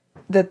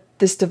that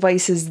this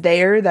device is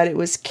there, that it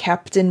was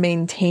kept and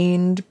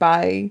maintained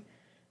by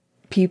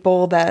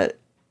people that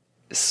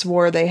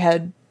swore they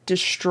had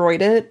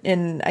destroyed it.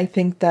 And I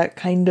think that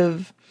kind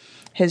of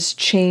has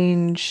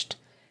changed.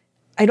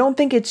 I don't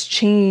think it's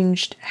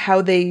changed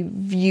how they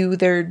view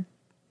their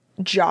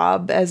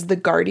job as the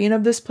guardian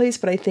of this place,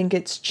 but I think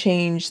it's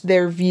changed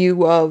their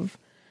view of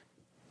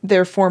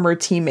their former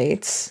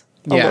teammates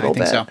a little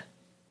bit. So.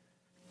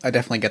 I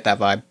definitely get that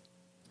vibe.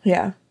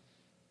 Yeah.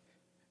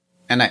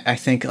 And I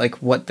think like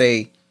what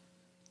they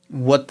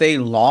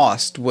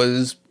lost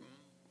was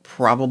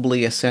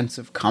probably a sense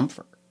of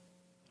comfort.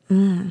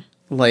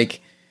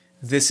 Like,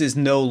 this place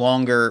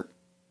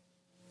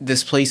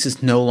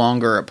is no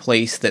longer a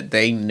place that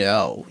they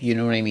know. You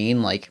know what I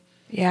mean? Like,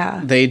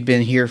 Yeah. they'd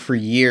been here for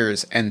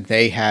years, and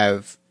they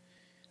have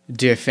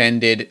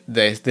defended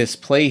this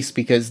place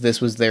because this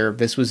was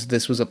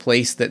a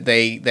place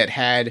that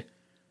had,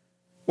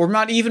 or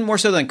not even more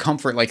so than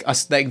comfort, like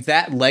us, like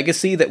that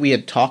legacy that we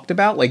had talked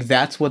about, like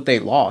that's what they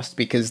lost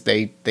because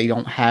they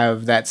don't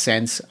have that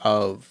sense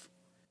of,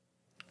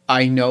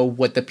 I know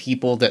what the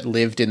people that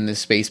lived in this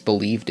space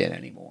believed in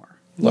anymore.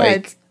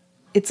 Like,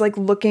 it's like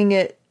looking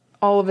at,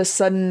 all of a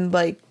sudden,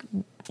 like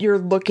you're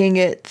looking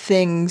at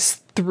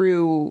things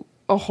through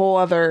a whole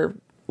other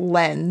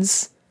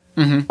lens.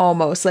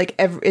 Almost like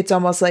it's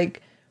almost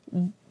like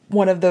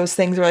one of those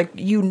things where, like,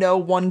 you know,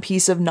 one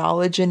piece of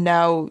knowledge and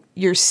now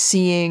you're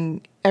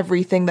seeing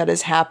everything that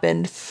has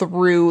happened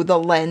through the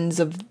lens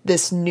of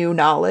this new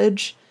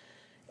knowledge.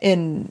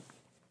 And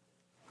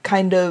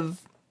kind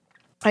of,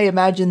 I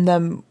imagine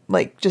them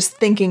like just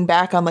thinking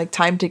back on like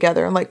time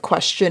together and like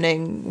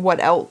questioning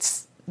what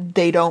else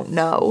they don't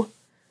know.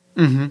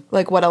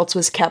 Like what else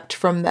was kept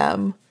from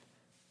them.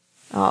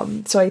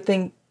 So I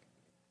think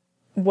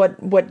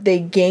what they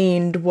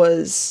gained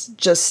was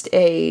just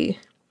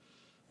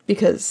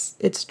because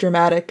it's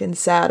dramatic and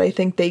sad, I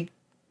think they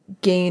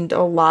gained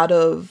a lot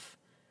of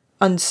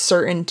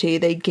uncertainty.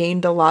 They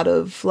gained a lot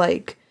of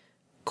like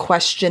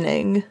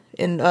questioning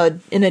in a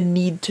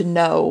need to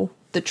know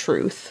the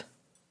truth.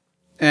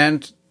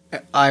 And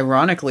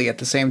ironically, at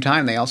the same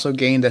time, they also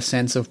gained a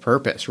sense of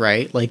purpose,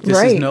 right? Like this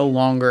is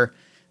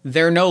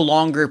they're no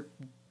longer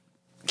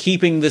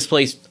keeping this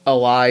place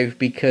alive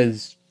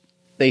because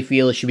they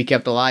feel it should be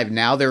kept alive.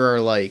 Now there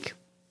are like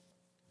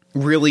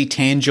really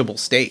tangible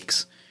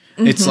stakes.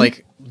 It's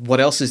like, what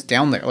else is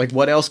down there? Like,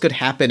 what else could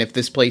happen if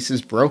this place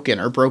is broken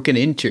or broken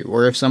into,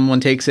 or if someone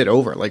takes it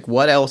over? Like,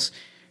 what else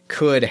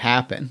could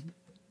happen?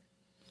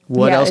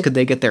 What else could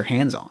they get their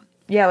hands on?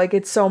 Yeah, like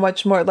it's so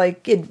much more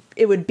like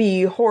it would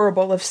be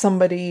horrible if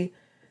somebody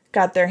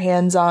got their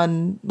hands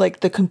on like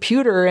the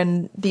computer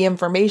and the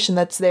information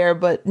that's there,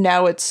 but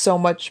now it's so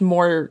much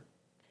more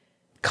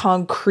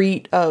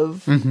concrete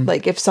of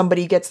like if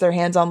somebody gets their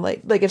hands on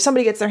like if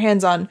somebody gets their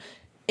hands on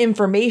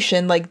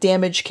information, like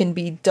damage can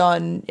be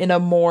done in a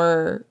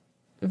more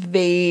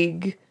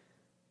vague,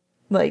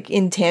 like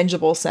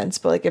intangible sense.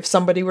 But like if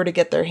somebody were to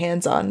get their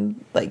hands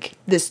on like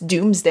this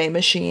doomsday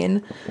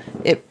machine,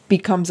 it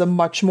becomes a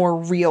much more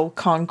real,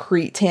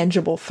 concrete,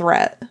 tangible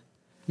threat.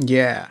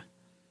 Yeah.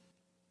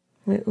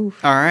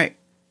 Oof. All right.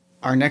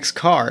 Our next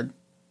card.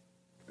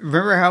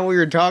 Remember how we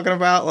were talking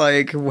about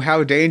like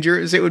how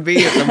dangerous it would be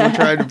if someone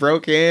tried to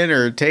break in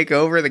or take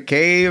over the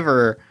cave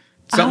or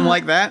something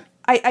like that?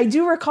 I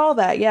do recall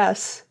that,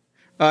 yes.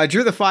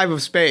 Drew the 5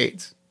 of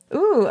spades.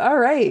 Ooh, all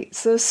right.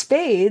 So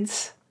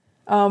spades.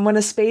 When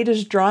a spade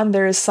is drawn,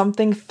 there is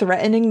something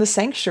threatening the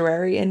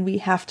sanctuary, and we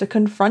have to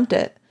confront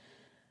it.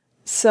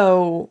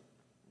 So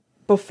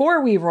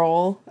before we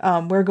roll,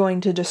 we're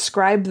going to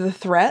describe the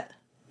threat,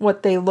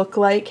 what they look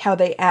like, how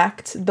they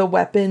act, the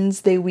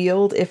weapons they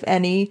wield, if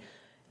any,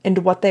 and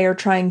what they are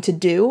trying to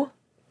do.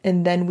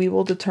 And then we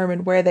will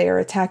determine where they are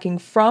attacking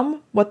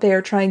from, what they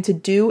are trying to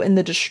do, and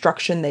the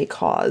destruction they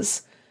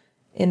cause.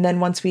 And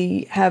then once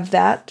we have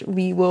that,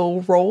 we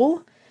will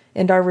roll,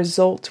 and our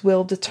result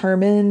will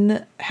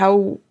determine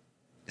how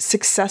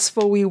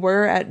successful we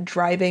were at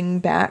driving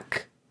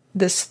back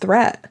this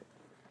threat.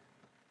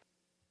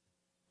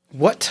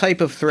 What type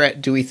of threat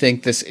do we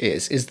think this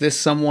is? Is this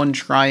someone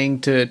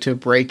trying to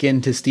break in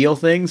to steal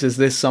things? Is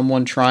this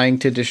someone trying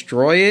to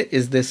destroy it?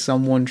 Is this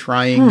someone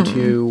trying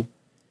to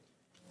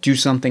do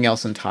something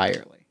else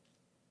entirely?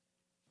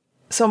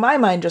 So my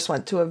mind just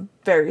went to a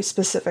very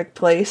specific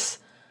place.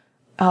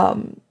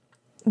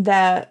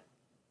 That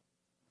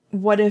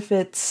what if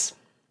it's,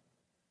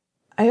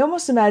 I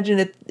almost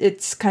imagine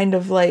it's kind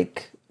of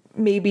like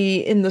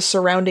maybe in the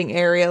surrounding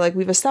area, like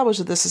we've established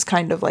that this is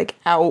kind of like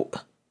out,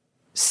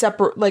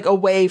 separate, like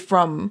away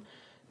from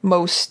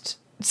most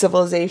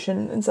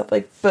civilization and stuff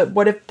like, but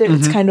what if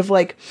it's kind of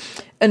like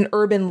an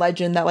urban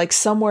legend that like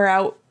somewhere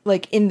out,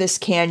 like in this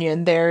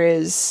canyon, there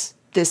is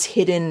this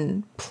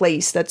hidden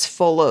place that's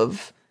full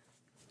of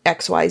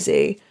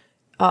XYZ.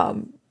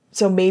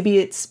 So maybe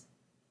it's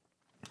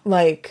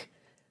like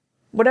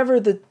whatever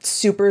the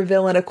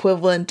supervillain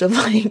equivalent of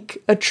like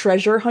a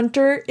treasure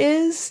hunter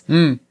is,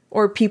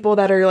 or people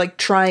that are like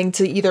trying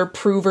to either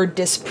prove or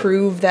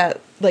disprove that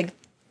like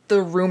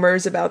the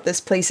rumors about this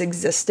place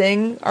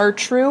existing are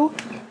true.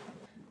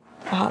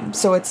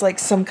 So it's like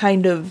some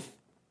kind of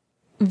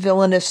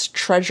villainous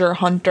treasure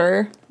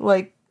hunter,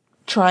 like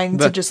trying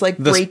to just like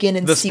break in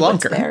and see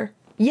what's there.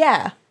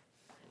 Yeah.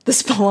 The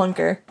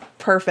Spelunker.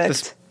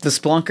 Perfect. The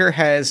Spelunker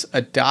has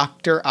a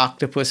Dr.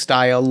 Octopus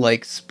style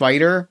like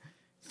spider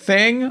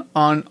thing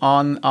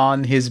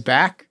on his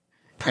back.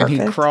 Perfect.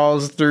 And he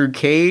crawls through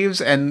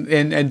caves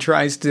and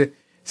tries to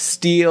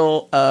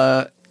steal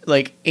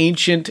like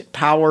ancient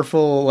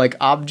powerful like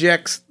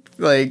objects,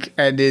 like,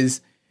 and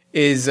is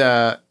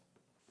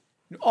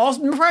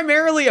Also,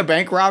 primarily a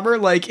bank robber,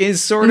 like,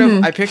 is sort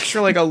of, I picture,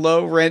 like, a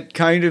low-rent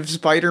kind of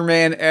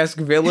Spider-Man-esque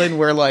villain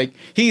where, like,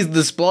 he's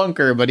the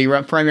Splunker, but he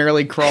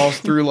primarily crawls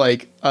through,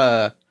 like,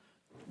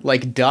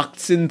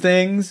 ducts and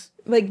things.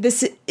 Like,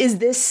 is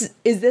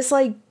this,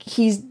 like,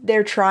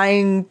 they're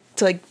trying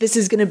to, like, this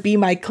is gonna be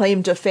my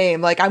claim to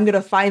fame. Like, I'm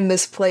gonna find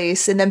this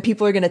place, and then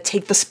people are gonna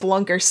take the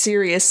Splunker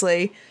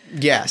seriously.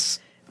 Yes.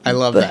 I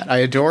love that. I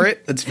adore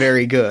it. It's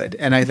very good.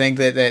 And I think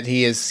that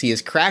he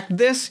has cracked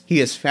this, he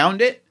has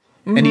found it,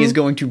 and he is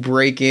going to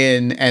break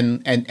in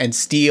and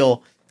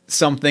steal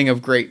something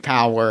of great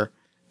power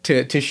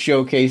to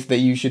showcase that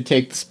you should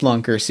take the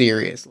Splunker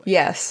seriously.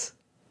 Yes.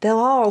 They'll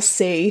all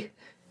see.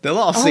 They'll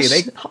all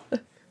see.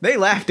 They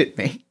laughed at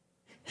me.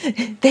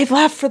 They've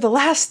laughed for the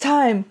last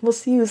time. We'll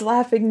see who's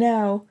laughing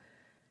now.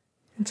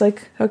 It's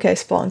like, okay,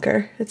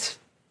 Splunker. It's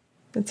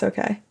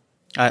okay.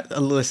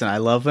 Listen, I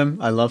love him.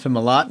 I love him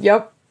a lot.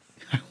 Yep.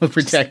 I will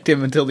protect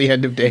him until the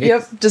end of days.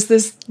 Yep. Just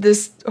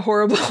this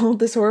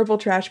horrible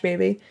trash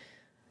baby.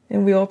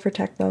 And we will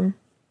protect them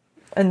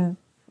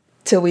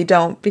until we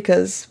don't,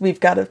 because we've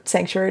got a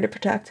sanctuary to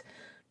protect.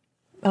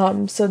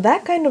 So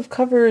that kind of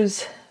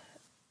covers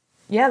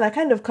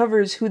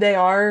who they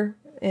are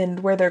and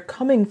where they're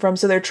coming from.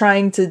 So they're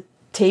trying to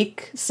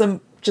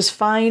just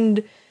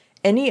find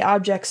any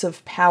objects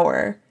of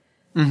power.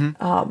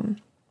 Mm-hmm.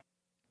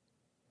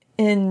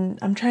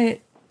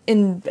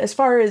 And as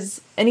far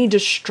as any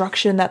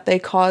destruction that they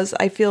cause,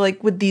 I feel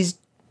like with these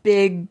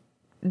big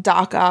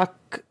Doc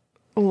Ock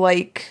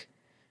like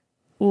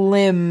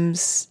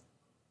limbs,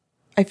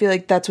 I feel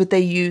like that's what they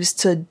use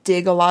to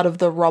dig a lot of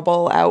the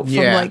rubble out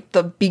from like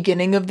the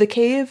beginning of the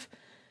cave.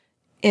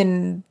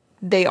 And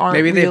they aren't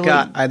maybe they've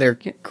got either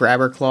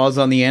grabber claws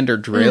on the end or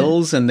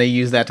drills, and they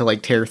use that to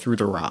like tear through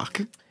the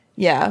rock.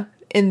 Yeah,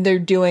 and they're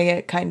doing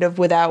it kind of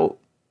without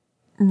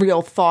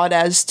real thought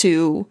as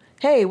to,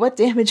 hey, what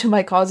damage am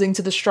I causing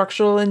to the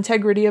structural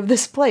integrity of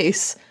this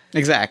place?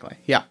 Exactly,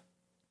 yeah.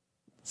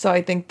 So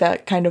I think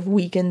that kind of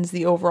weakens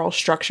the overall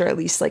structure, at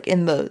least like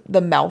in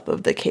the mouth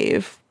of the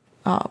cave.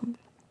 All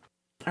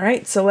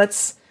right, so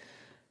let's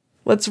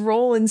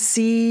roll and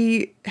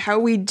see how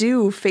we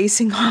do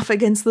facing off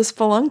against the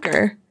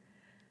Spelunker.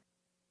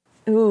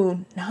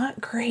 Ooh, not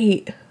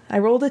great. I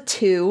rolled a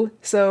 2,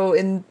 so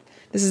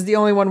this is the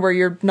only one where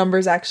your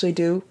numbers actually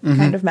do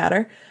kind of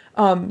matter.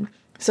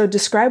 So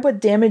describe what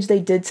damage they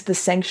did to the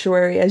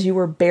sanctuary as you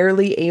were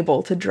barely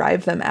able to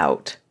drive them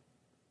out.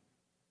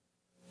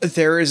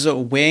 There is a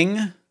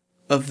wing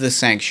of the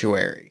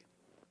sanctuary.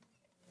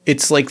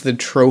 It's like the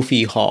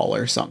trophy hall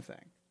or something.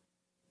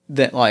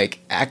 That like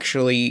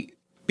actually,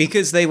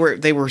 because they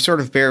were sort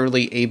of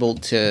barely able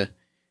to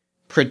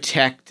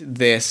protect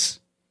this,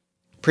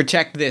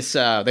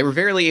 they were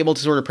barely able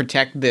to sort of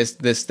protect this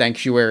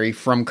sanctuary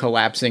from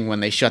collapsing when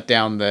they shut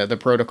down the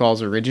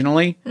protocols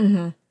originally.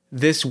 Mm-hmm.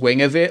 This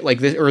wing of it, like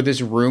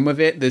this room of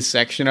it, this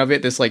section of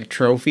it, this like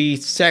trophy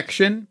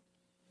section,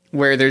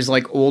 where there's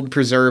like old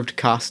preserved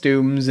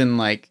costumes and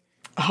like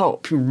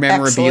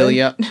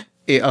memorabilia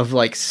of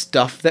like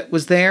stuff that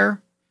was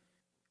there,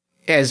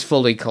 has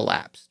fully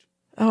collapsed.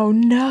 Oh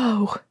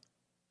no.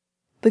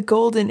 The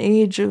golden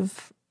age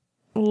of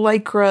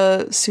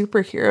Lycra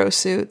superhero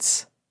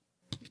suits.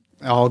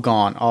 All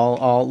gone.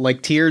 All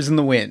like tears in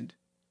the wind.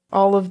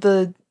 All of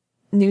the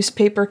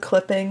newspaper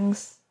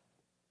clippings.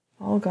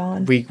 All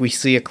gone. We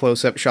see a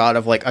close-up shot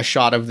of like a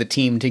shot of the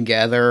team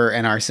together,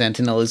 and our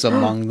Sentinel is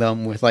among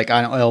them with like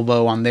an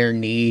elbow on their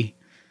knee.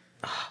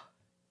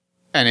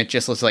 And it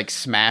just looks like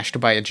smashed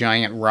by a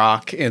giant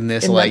rock in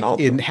this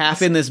and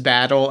half in this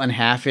battle and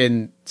half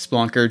in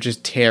Splunker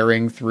just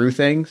tearing through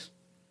things.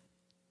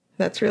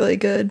 That's really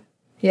good.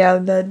 Yeah,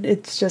 that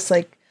it's just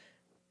like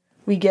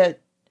we get,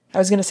 I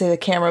was going to say the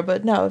camera,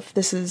 but no, if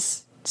this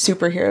is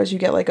superheroes, you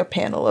get like a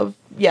panel of,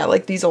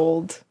 like these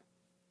old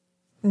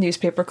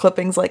newspaper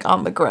clippings like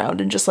on the ground,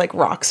 and just like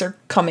rocks are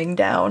coming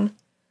down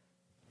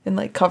and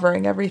like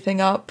covering everything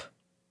up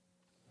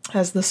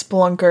as the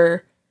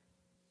Spelunker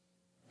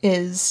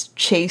is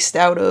chased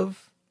out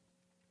of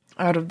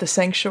the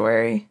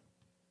sanctuary.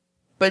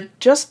 But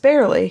just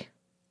barely.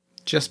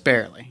 Just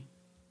barely.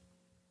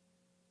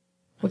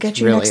 We'll get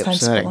you really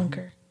next time,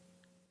 Spelunker.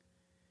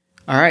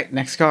 Alright,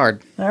 next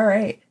card.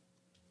 Alright.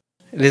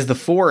 It is the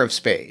 4 of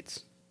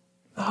spades.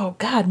 Oh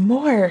god,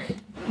 more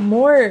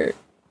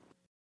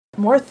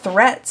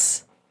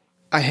threats.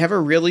 I have a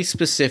really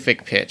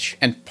specific pitch,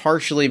 and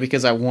partially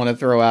because I want to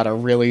throw out a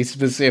really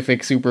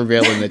specific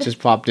supervillain that just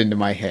popped into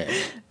my head.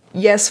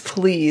 Yes,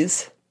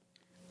 please.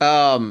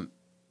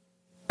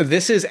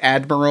 This is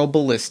Admiral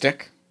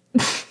Ballistic.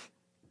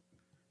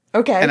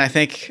 Okay. And I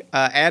think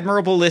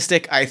Admiral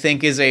Ballistic, I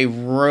think, is a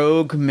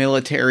rogue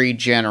military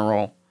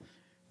general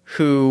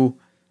who,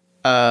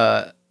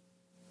 I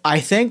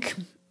think,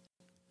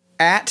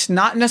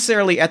 not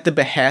necessarily at the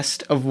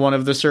behest of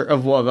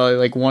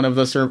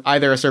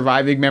either a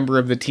surviving member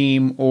of the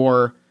team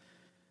or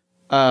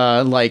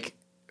like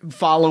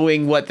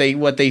following what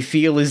they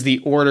feel is the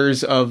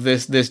orders of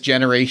this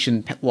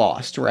generation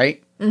lost,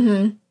 right?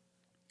 Mm-hmm.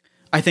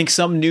 I think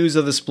some news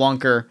of the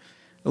Splunker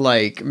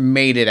like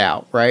made it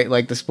out, right?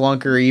 Like the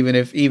Splunker, even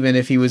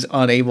if he was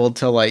unable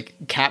to like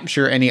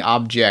capture any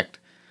object,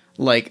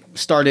 like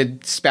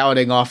started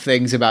spouting off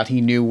things about he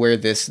knew where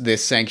this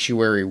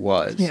sanctuary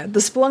was. Yeah, the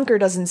Splunker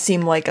doesn't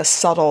seem like a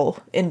subtle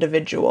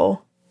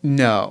individual.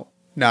 No,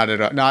 not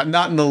at all.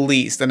 Not in the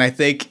least. And I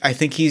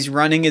think he's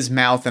running his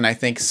mouth, and I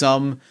think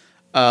some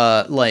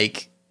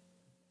like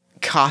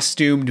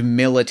costumed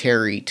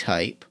military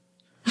type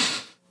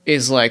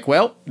is like,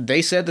 well,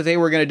 they said that they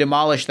were going to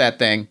demolish that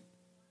thing.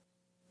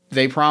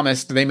 They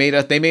made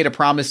a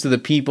promise to the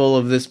people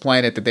of this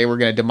planet that they were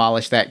going to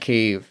demolish that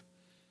cave.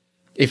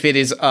 If it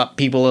is up,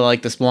 people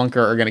like the Splunker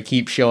are going to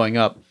keep showing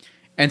up.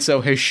 And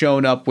so has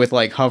shown up with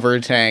like hover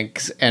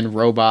tanks and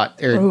robot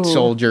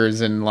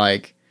soldiers and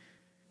like,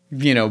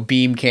 you know,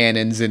 beam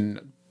cannons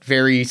and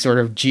very sort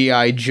of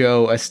G.I.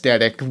 Joe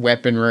aesthetic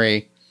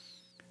weaponry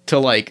to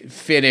like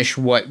finish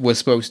what was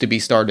supposed to be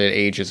started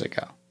ages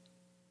ago.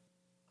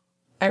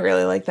 I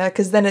really like that,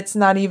 because then it's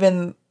not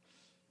even...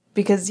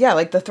 Because, yeah,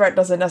 like, the threat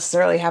doesn't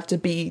necessarily have to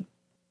be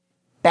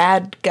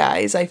bad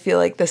guys. I feel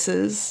like this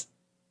is,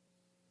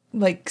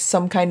 like,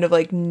 some kind of,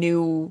 like,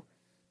 new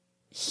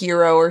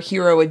hero or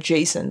hero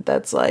adjacent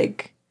that's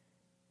like,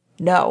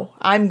 no,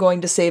 I'm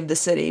going to save the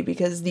city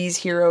because these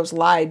heroes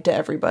lied to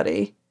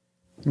everybody.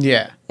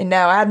 Yeah. And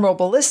now Admiral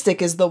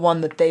Ballistic is the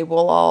one that they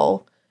will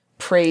all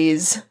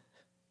praise.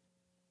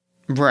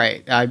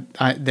 Right.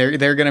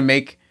 They're gonna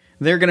make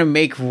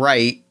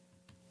right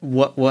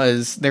what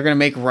was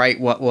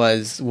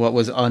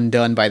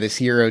undone by this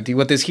hero team,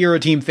 what this hero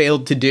team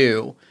failed to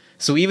do.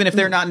 So even if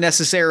they're not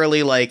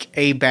necessarily like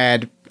a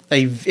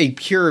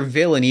pure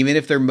villain, even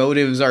if their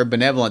motives are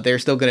benevolent, they're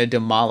still going to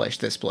demolish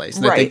this place.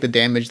 And I think the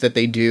damage that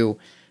they do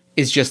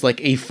is just like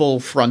a full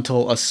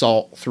frontal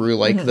assault through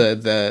like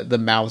the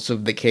mouths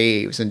of the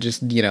caves, and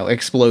just, you know,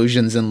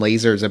 explosions and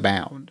lasers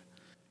abound.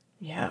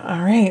 Yeah.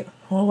 All right.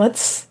 Well,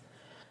 let's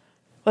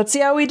see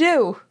how we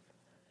do.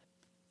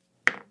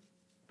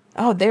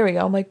 Oh, there we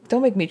go. I'm like,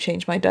 don't make me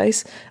change my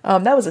dice.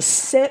 That was a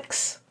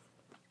 6.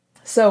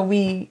 So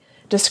we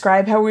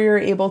describe how we were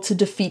able to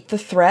defeat the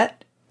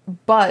threat,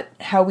 but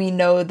how we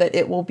know that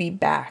it will be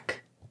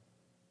back.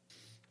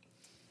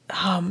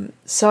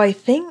 So I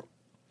think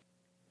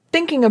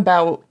thinking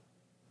about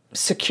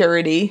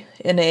security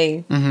in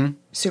a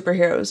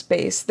superhero's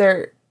base,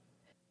 there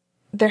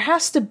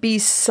has to be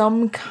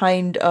some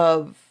kind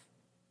of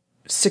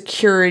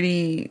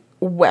security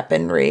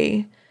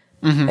weaponry.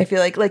 I feel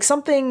like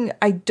something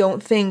I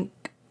don't think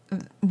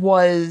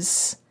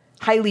was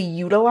highly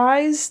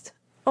utilized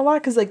a lot,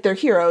 because like they're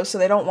heroes, so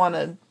they don't want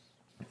to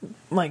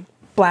like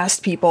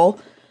blast people.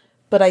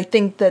 But I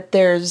think that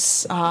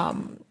there's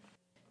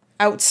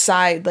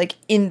outside, like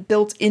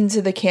built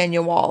into the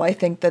canyon wall, I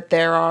think that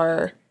there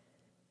are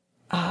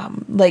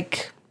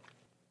like,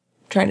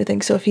 trying to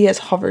think. So if he has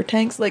hover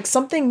tanks, like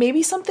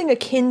maybe something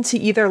akin to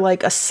either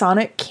like a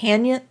sonic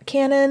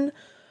cannon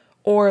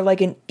or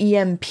like an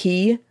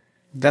EMP.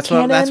 That's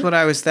what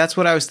I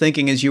was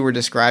thinking as you were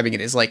describing it,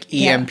 is like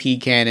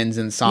EMP cannons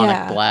and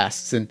sonic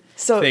blasts and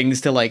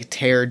things to like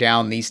tear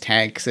down these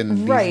tanks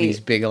and these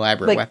big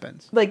elaborate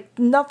weapons. Like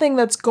nothing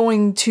that's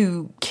going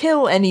to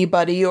kill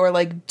anybody or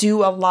like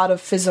do a lot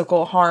of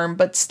physical harm,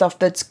 but stuff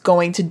that's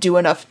going to do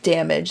enough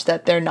damage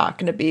that they're not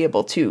going to be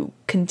able to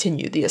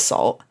continue the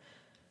assault.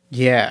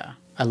 Yeah,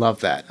 I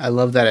love that. I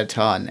love that a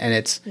ton. And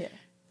it's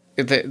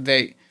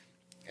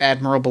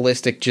Admiral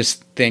Ballistic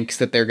just thinks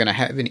that they're going to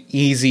have an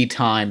easy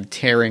time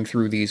tearing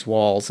through these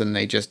walls, and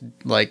they just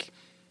like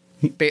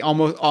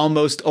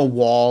almost a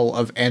wall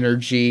of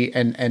energy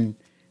and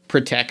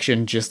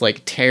protection just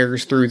like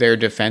tears through their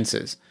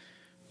defenses.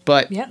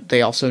 But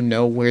they also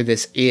know where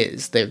this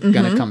is. They're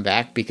going to come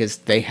back because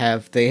they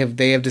have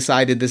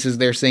decided this is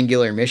their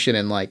singular mission,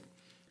 and like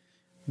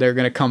they're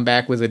going to come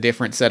back with a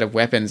different set of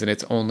weapons, and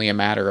it's only a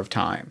matter of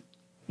time.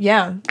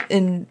 Yeah,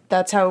 and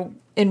that's how,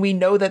 and we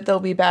know that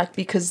they'll be back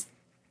because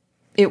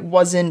it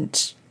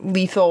wasn't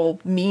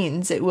lethal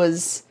means. It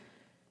was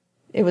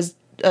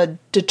a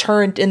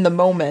deterrent in the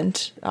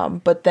moment.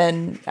 But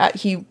then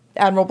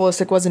Admiral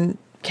Ballistic wasn't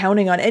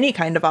counting on any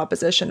kind of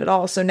opposition at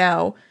all. So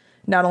now,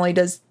 not only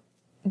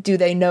do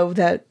they know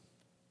that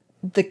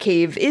the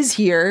cave is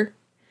here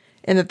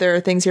and that there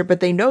are things here, but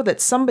they know that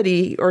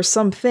somebody or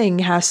something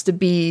has to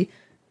be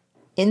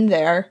in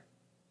there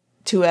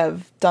to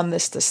have done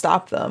this to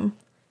stop them.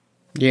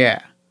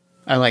 Yeah,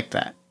 I like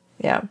that.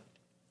 Yeah.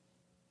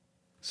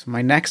 So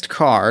my next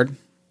card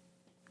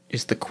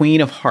is the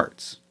Queen of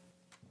Hearts.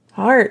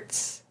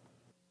 Hearts.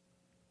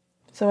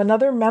 So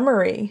another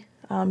memory.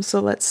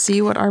 So let's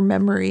see what our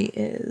memory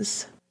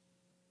is.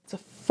 It's a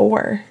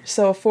 4.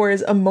 So a 4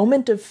 is a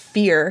moment of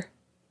fear.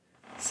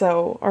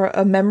 So, or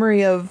a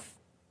memory of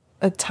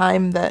a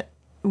time that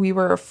we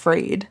were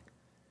afraid.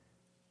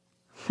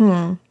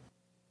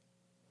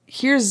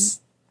 Here's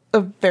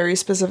a very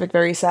specific,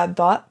 very sad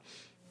thought.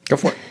 Go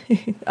for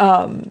it.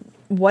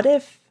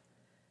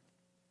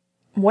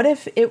 What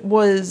if it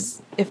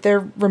was, if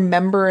they're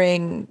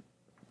remembering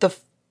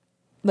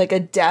like a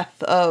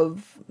death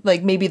of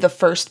like maybe the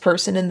first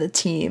person in the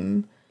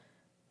team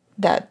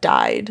that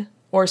died,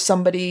 or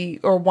somebody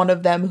or one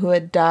of them who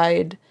had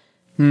died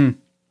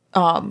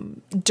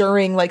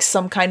during like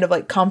some kind of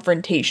like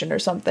confrontation or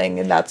something.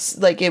 And that's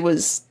like, it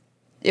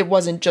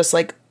wasn't just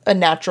like a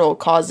natural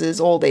causes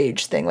old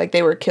age thing. Like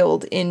they were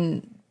killed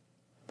in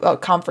a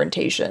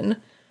confrontation.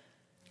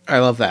 I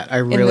love that. I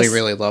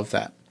really love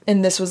that.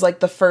 And this was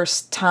like the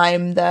first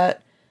time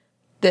that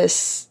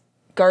this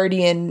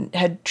guardian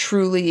had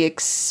truly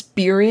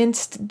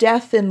experienced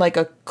death in like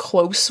a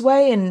close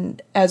way.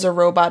 And as a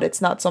robot,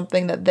 it's not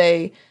something that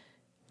they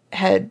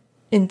had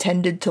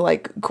intended to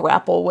like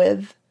grapple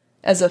with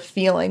as a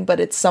feeling, but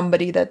it's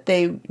somebody that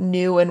they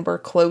knew and were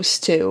close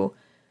to.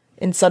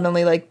 And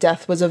suddenly like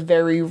death was a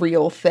very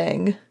real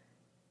thing.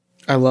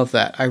 I love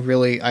that. I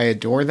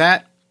adore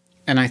that.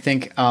 And I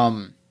think,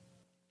 I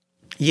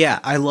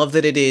love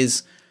that it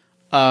is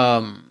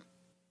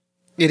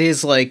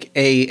like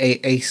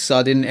a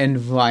sudden and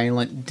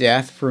violent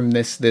death from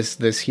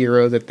this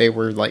hero that they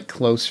were like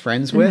close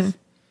friends with.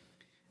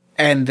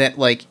 And that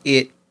like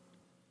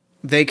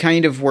they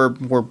kind of were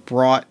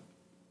brought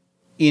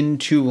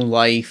into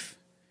life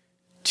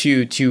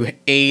to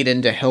aid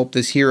and to help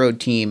this hero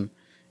team.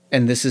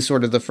 And this is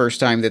sort of the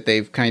first time that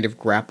they've kind of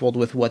grappled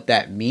with what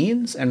that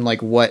means and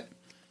like what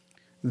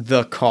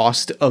the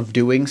cost of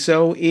doing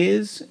so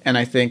is. And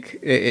I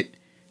think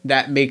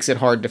that makes it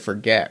hard to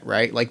forget,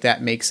 right? Like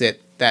that makes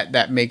it,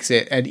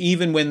 and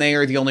even when they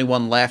are the only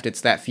one left,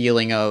 it's that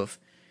feeling of,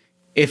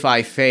 if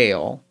I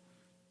fail,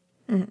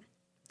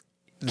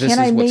 this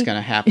is what's going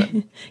to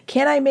happen.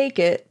 Can I make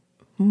it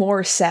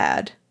more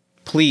sad?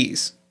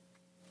 Please.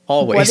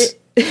 Always.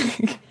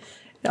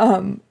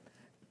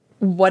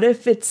 What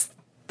if it's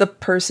the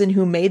person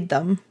who made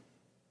them?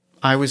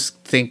 I was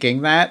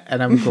thinking that,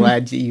 and I'm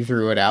glad that you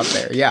threw it out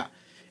there. Yeah.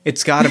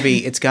 It's gotta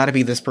be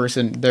this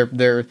person,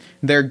 their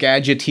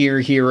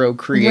gadgeteer hero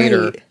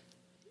creator, right.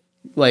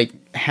 Like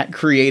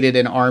created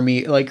an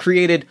army, like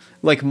created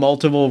like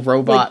multiple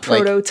robot like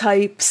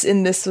prototypes,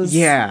 and this was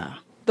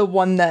the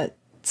one that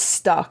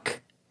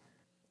stuck.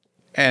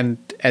 And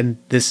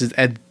this is,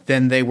 and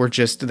then they were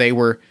killed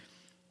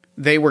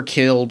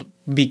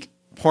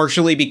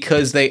partially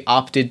because they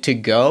opted to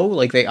go,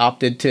 like they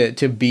opted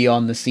to be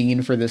on the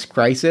scene for this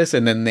crisis,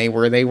 and then they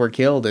were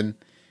killed. And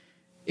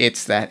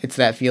it's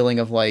that feeling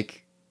of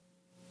like,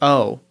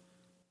 oh,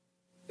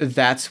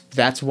 that's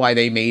why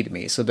they made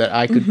me, so that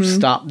I could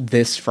stop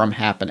this from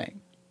happening.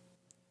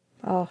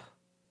 Oh,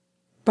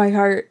 my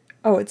heart.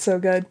 Oh, it's so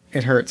good.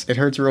 It hurts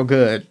real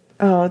good.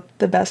 Oh,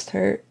 the best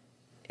hurt.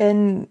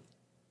 And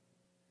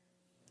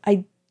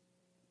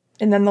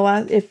then the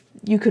last, if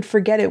you could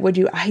forget it, would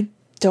you? I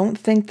don't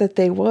think that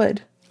they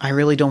would. I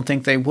really don't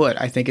think they would.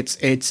 I think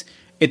it's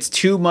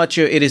too much.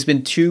 It has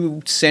been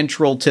too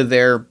central to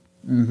their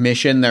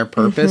mission, their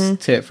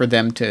purpose, for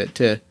them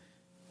to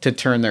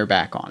turn their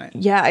back on it.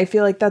 Yeah, I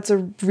feel like that's a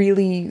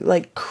really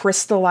like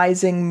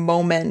crystallizing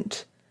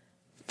moment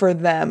for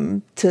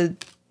them to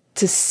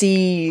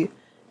see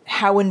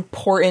how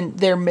important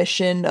their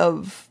mission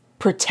of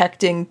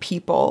protecting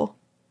people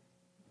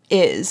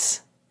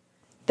is.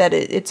 That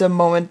it's a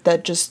moment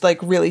that just like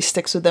really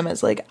sticks with them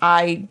as like,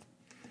 I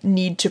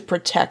need to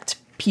protect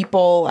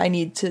people. I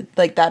need to,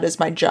 like, that is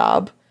my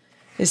job,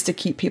 is to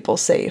keep people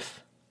safe.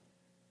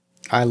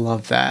 I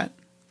love that.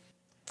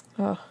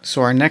 Oh.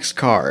 So our next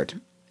card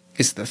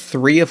is the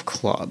 3 of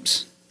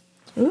Clubs.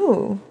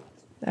 Ooh.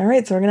 All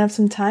right, so we're going to have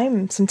some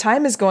time. Some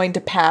time is going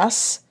to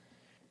pass.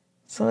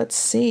 So let's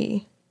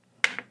see.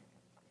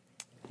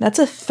 That's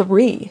a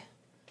 3.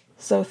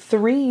 So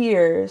 3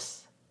 years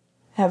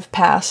have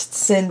passed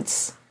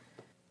since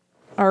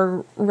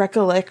our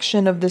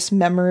recollection of this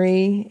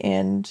memory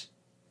and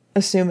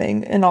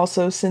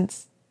also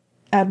since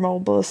Admiral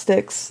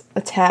Ballistic's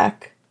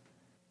attack.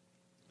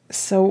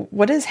 So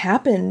what has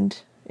happened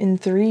in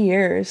 3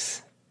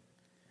 years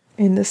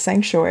in the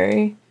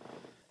sanctuary?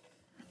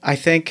 I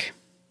think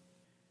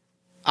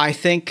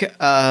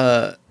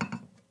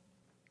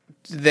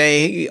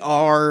they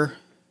are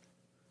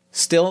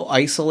still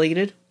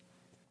isolated,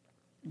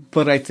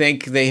 but I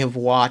think they have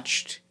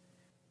watched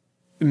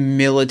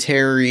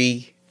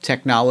military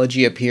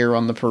technology appear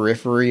on the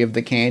periphery of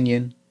the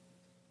canyon,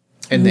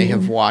 and they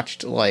have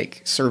watched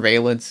like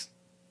surveillance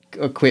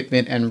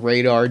equipment and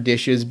radar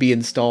dishes be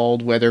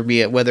installed, whether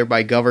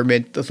by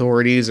government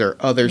authorities or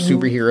other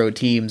superhero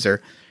teams,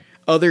 or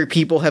other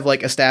people have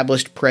like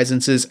established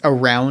presences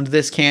around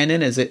this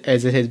canyon as it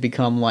has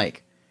become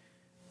like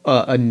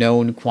a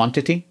known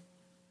quantity.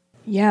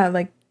 Yeah,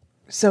 like,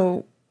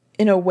 so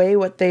in a way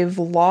what they've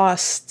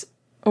lost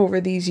over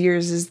these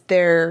years is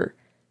their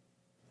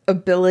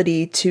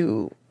ability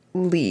to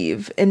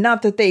leave. And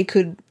not that they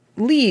could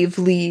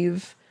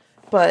leave,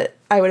 but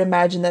I would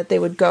imagine that they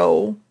would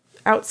go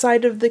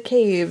outside of the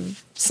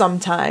cave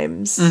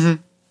sometimes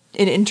and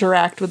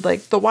interact with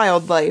like the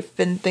wildlife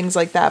and things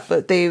like that,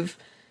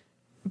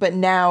 but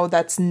now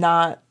that's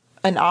not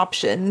an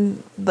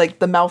option. Like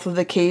the mouth of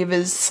the cave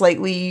is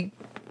slightly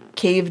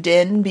caved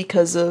in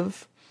because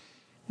of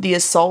the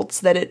assaults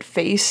that it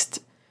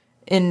faced,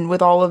 and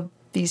with all of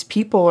these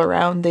people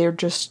around, they're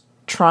just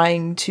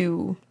trying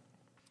to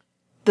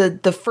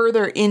the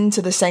further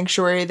into the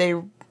sanctuary they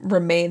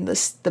remain,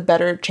 the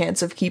better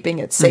chance of keeping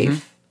it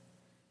safe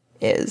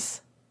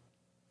is.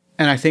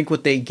 And I think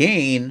what they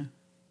gain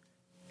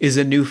is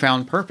a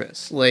newfound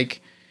purpose.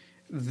 Like,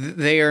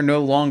 they are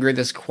no longer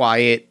this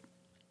quiet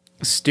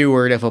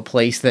steward of a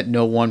place that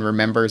no one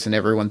remembers and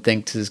everyone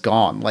thinks is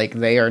gone. Like,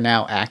 they are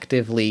now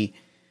actively,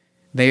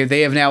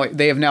 they have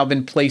now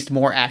been placed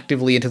more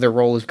actively into their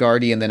role as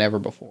guardian than ever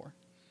before.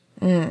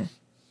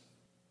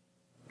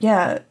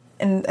 Yeah,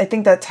 and I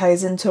think that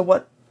ties into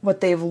what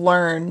they've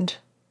learned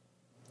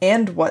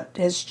and what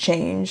has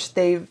changed.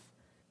 They've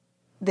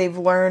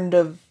learned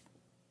of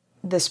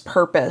this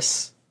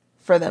purpose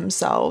for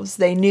themselves.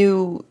 They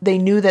knew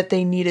that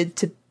they needed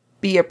to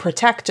be a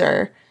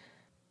protector,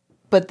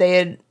 but they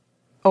had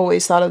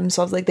always thought of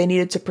themselves like they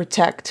needed to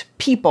protect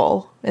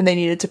people and they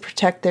needed to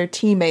protect their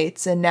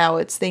teammates, and now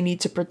it's they need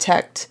to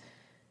protect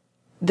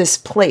this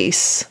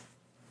place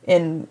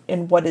and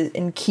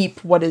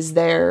keep what is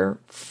there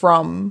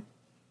from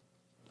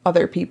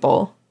other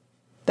people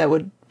that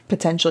would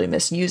potentially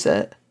misuse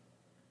it.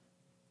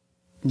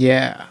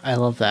 Yeah, I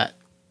love that.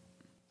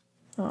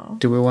 Oh.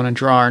 Do we want to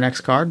draw our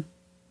next card?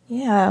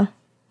 Yeah.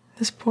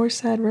 This poor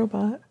sad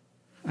robot.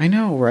 I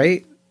know,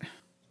 right?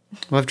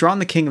 Well, I've drawn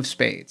the King of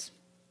Spades.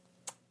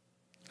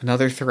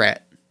 Another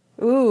threat.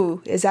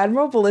 Ooh, is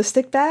Admiral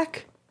Ballistic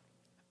back?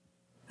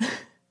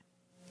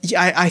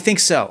 Yeah, I think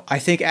so. I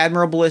think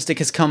Admiral Ballistic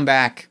has come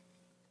back,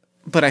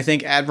 but I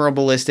think Admiral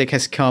Ballistic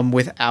has come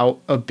without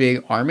a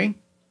big army.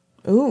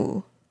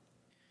 Ooh.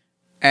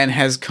 And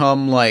has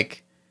come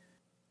like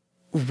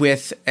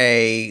with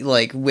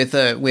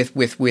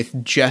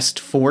just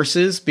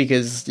forces,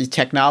 because the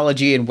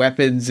technology and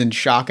weapons and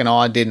shock and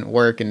awe didn't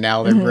work, and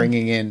now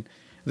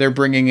they're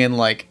bringing in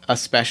like a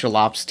special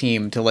ops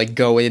team to like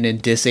go in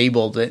and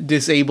disable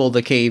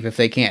the cave if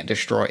they can't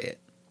destroy it.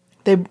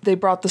 They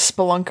brought the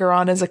Spelunker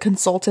on as a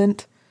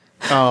consultant.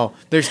 Oh,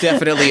 there's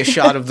definitely a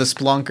shot of the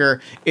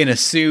Spelunker in a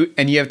suit,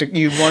 and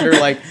you wonder,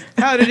 like,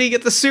 how did he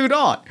get the suit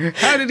on?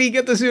 How did he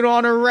get the suit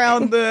on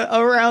around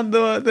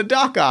the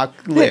Doc Ock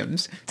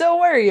limbs? Don't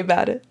worry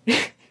about it.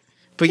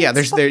 But yeah,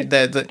 the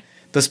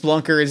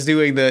Spelunker is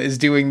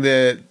doing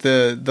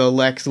the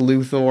Lex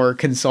Luthor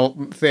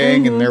consultant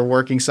thing, and they're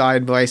working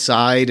side by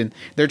side, and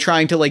they're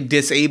trying to like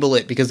disable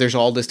it because there's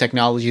all this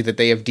technology that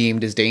they have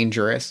deemed as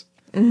dangerous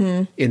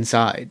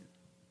inside.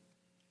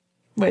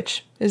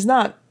 Which is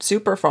not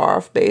super far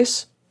off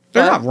base.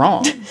 They're not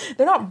wrong.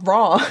 They're not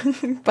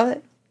wrong,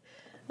 but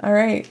all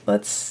right,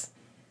 let's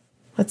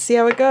see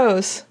how it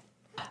goes.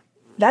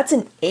 That's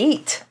an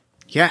 8.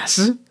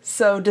 Yes.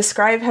 So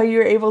describe how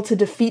you're able to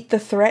defeat the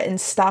threat and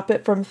stop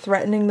it from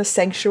threatening the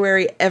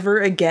sanctuary ever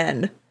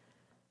again.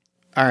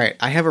 All right,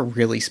 I have a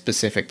really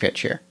specific pitch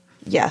here.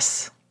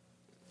 Yes.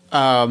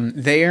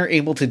 They are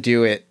able to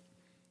do it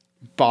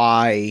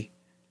by,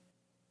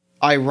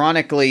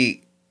 ironically,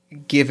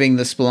 giving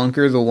the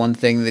Spelunker the one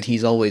thing that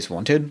he's always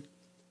wanted.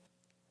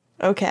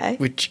 Okay.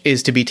 Which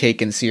is to be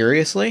taken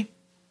seriously.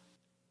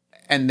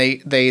 And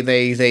they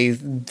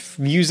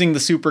using the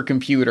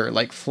supercomputer,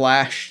 like,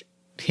 flash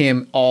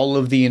him all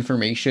of the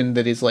information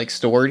that is, like,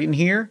 stored in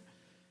here,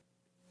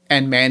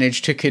 and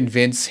manage to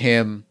convince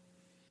him,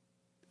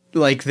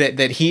 like,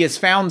 that he has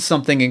found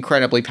something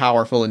incredibly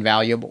powerful and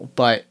valuable,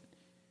 but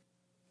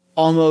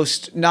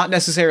almost not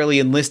necessarily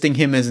enlisting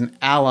him as an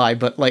ally,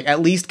 but, like, at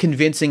least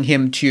convincing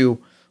him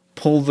to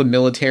pull the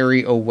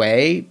military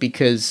away,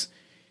 because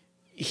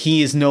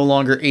he is no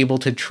longer able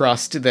to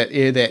trust that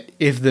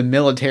if the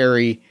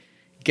military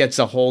gets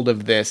a hold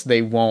of this,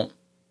 they won't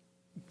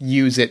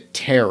use it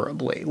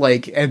terribly.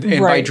 Like, and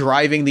right. By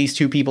driving these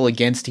two people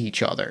against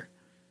each other.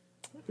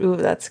 Ooh,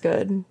 that's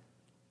good.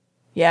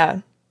 Yeah.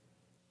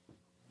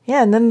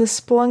 Yeah, and then the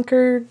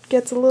Spelunker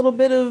gets a little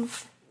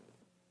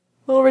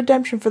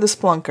redemption for the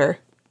Spelunker.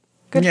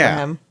 Good for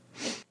him.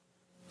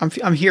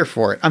 I'm here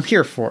for it. I'm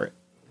here for it.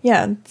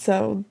 Yeah,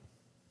 so...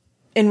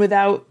 And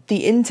without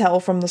the intel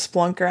from the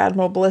Spelunker,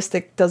 Admiral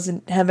Ballistic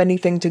doesn't have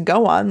anything to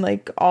go on.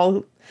 Like,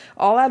 all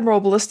Admiral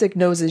Ballistic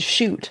knows is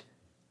shoot.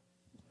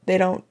 They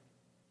don't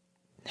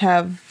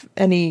have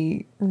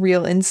any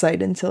real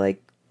insight into,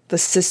 like, the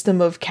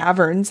system of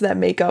caverns that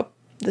make up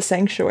the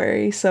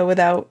sanctuary. So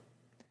without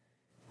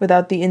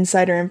the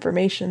insider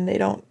information, they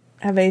don't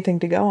have anything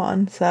to go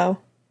on, so...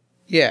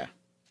 Yeah.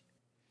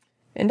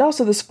 And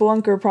also the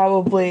Spelunker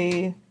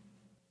probably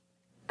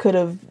could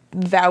have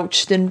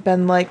vouched and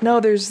been like, no,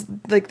 there's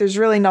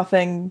really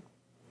nothing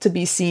to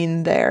be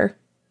seen there.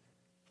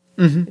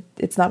 Mm-hmm.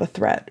 It's not a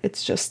threat.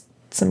 It's just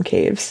some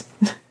caves.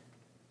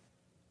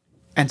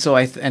 And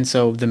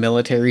so the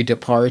military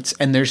departs,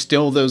 and there's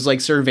still those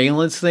like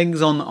surveillance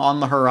things on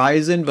the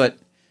horizon, but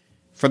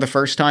for the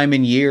first time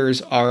in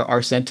years,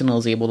 our Sentinel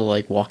is able to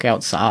like walk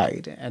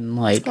outside and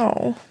like,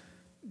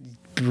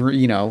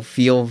 you know,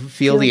 feel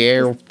the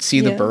air,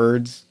 see the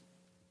birds,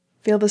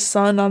 feel the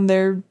sun on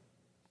their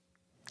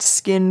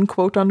skin,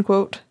 quote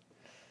unquote.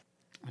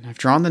 And I've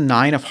drawn the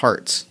 9 of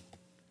Hearts.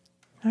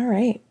 All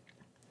right,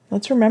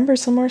 let's remember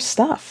some more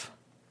stuff.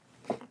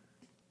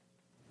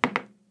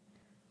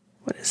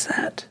 What is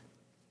that?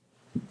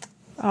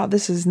 Oh,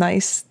 this is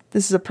nice.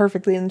 This is a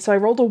perfectly... And so I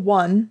rolled a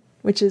 1,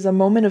 which is a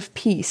moment of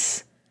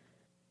peace.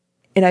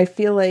 And I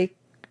feel like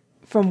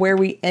from where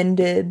we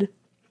ended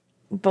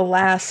the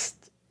last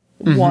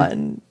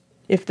one,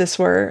 if this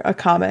were a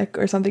comic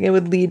or something, it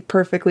would lead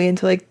perfectly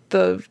into like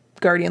the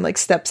Guardian like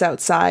steps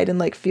outside and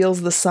like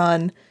feels the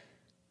sun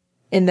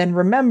and then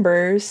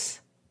remembers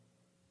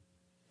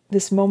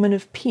this moment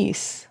of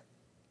peace.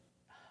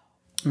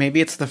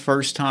 Maybe it's the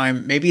first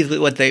time. Maybe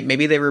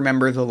they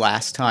remember the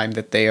last time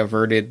that they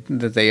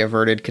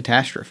averted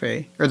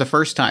catastrophe, or the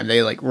first time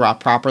they like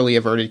properly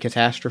averted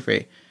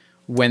catastrophe,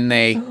 when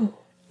they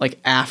like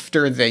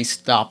after they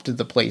stopped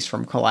the place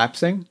from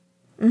collapsing.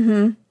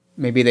 Mm-hmm.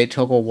 Maybe they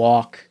took a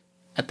walk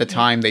at the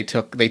time they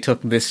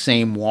took this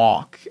same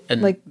walk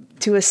and like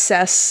to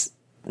assess,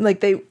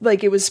 like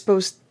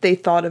they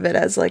thought of it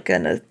as like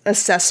an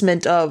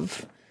assessment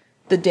of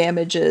the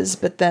damages,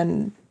 but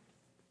then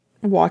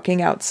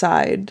walking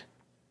outside,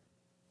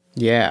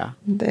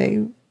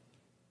 they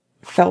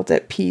felt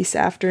at peace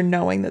after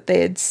knowing that they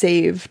had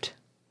saved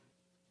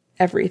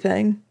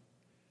everything.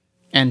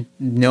 And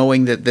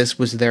knowing that this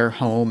was their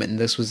home and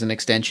this was an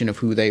extension of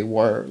who they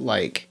were,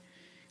 like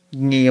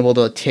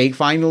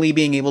finally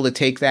being able to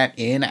take that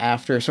in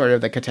after sort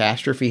of the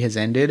catastrophe has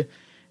ended,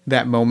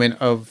 that moment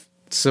of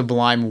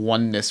sublime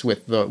oneness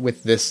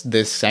with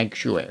this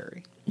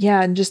sanctuary.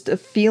 Yeah, and just a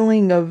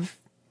feeling of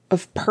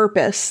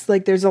purpose.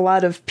 Like there's a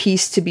lot of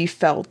peace to be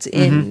felt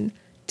in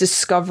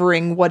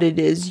discovering what it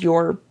is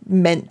you're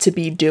meant to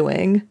be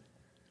doing,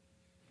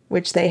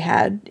 which they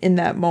had in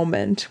that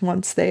moment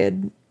once they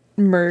had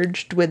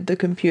merged with the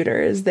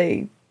computers.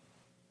 They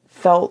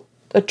felt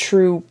a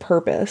true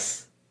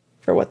purpose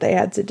for what they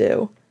had to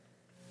do.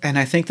 And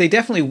I think they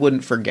definitely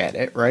wouldn't forget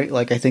it, right?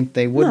 Like I think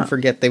they wouldn't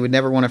forget, they would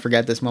never want to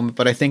forget this moment,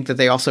 but I think that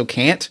they also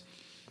can't.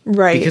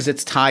 Right. Because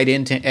it's tied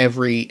into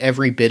every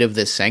bit of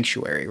this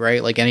sanctuary,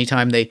 right? Like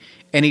anytime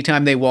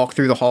they walk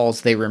through the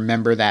halls, they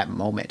remember that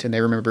moment and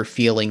they remember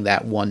feeling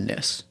that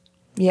oneness.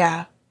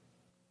 Yeah.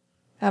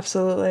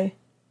 Absolutely.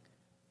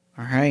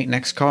 All right,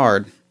 next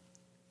card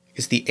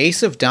is the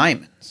Ace of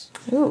Diamonds.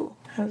 Ooh,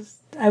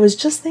 I was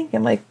just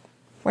thinking, like,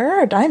 where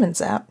are diamonds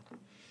at?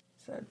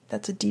 So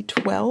that's a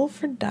D12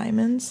 for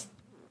diamonds.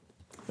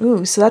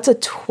 Ooh, so that's a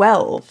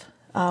 12,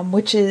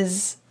 which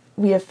is...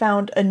 We have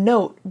found a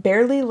note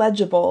barely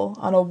legible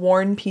on a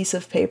worn piece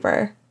of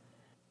paper.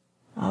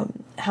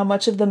 How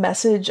much of the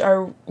message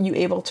are you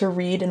able to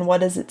read and what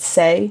does it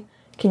say?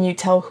 Can you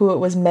tell who it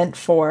was meant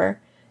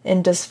for?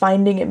 And does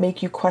finding it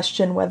make you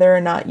question whether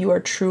or not you are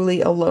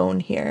truly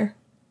alone here?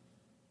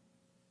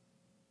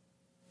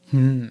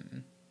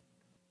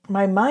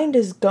 My mind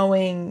is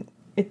going...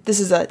 This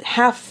is a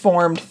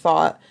half-formed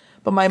thought,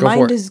 but my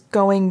mind is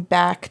going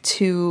back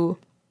to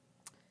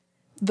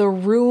the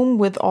room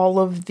with all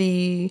of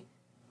the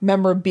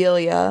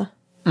memorabilia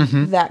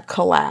that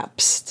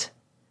collapsed.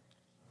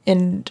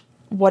 And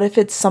what if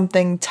it's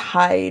something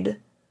tied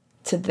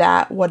to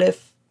that? What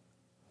if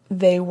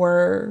they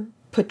were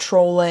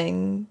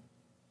patrolling,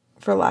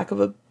 for lack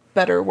of a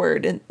better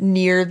word,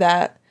 near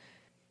that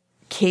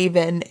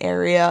cave-in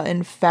area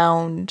and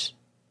found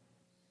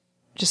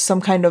just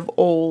some kind of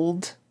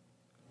old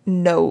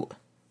note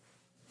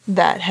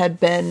that had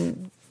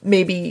been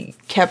maybe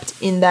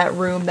kept in that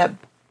room that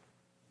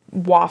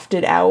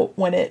wafted out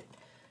when it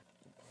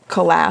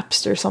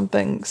collapsed or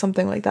something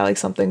like that, like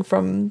something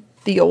from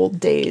the old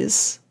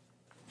days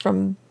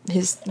from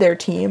their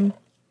team.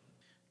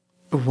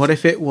 What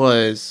if it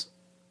was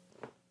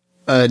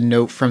a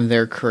note from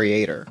their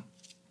creator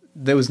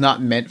that was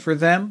not meant for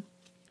them,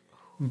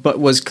 but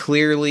was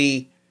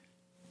clearly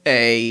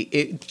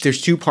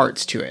there's two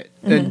parts to it.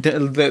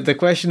 The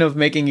question of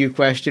making you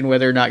question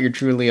whether or not you're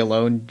truly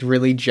alone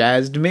really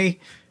jazzed me.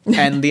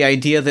 And the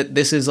idea that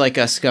this is like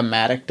a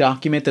schematic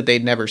document that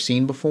they'd never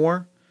seen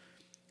before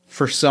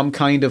for some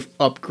kind of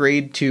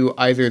upgrade to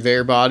either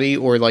their body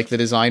or like the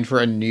design for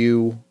a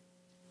new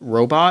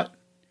robot.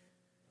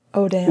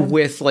 Oh, damn.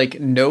 With like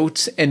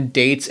notes and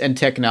dates and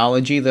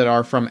technology that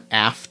are from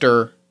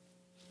after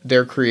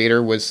their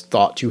creator was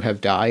thought to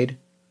have died.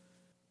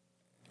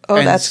 Oh,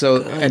 and that's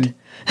so good.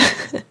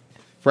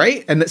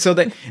 Right? And so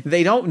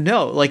they don't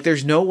know. Like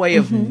there's no way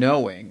of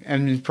knowing.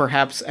 And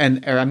perhaps,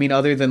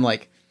 other than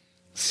like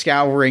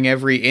scouring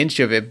every inch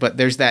of it, but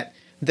there's that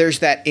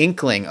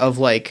inkling of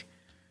like,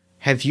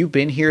 have you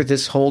been here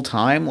this whole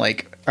time?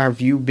 Like, are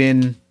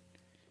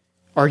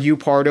you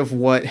part of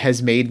what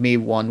has made me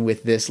one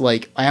with this?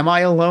 Like, am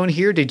I alone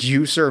here? Did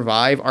you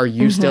survive? Are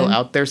you still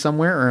out there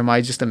somewhere? Or am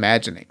I just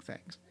imagining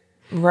things?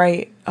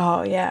 Right.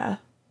 Oh, yeah.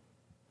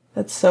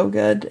 That's so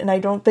good. And I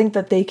don't think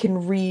that they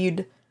can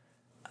read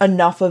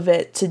enough of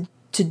it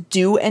to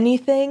do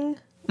anything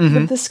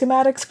with the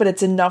schematics, but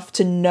it's enough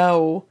to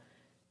know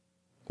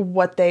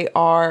what they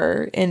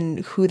are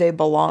and who they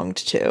belonged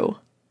to.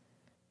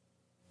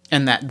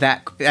 And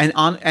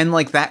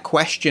that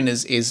question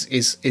is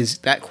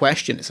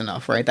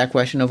enough, right? That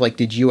question of like,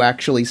 did you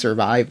actually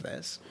survive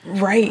this?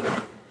 Right.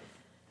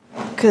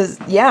 Because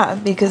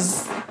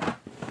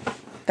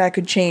that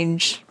could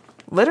change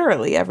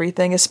literally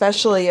everything,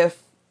 especially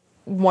if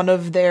one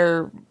of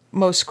their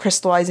most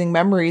crystallizing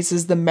memories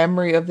is the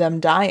memory of them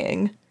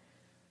dying.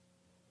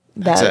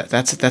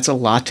 That's a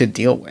lot to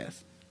deal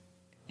with.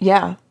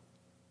 Yeah.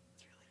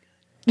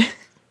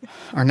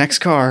 Our next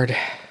card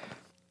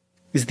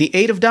is the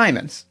Eight of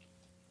Diamonds.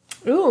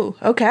 Ooh,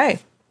 okay.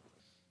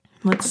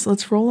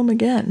 Let's roll them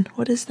again.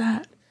 What is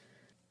that?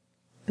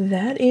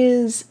 That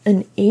is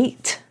an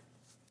 8.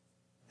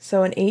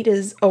 So an 8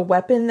 is a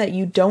weapon that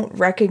you don't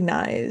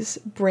recognize,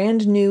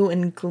 brand new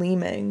and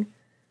gleaming.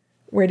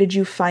 Where did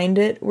you find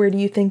it? Where do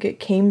you think it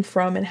came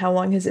from? And how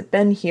long has it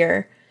been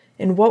here?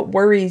 And what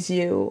worries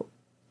you,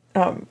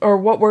 or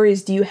what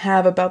worries do you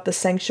have about the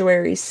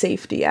sanctuary's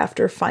safety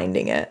after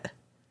finding it?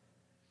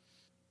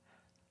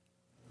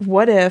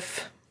 What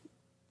if,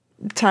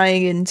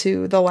 tying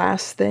into the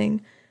last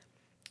thing,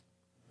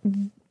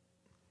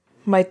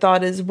 my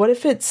thought is, what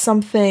if it's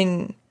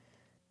something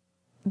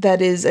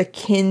that is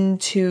akin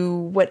to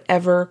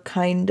whatever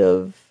kind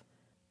of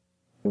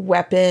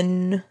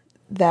weapon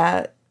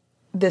that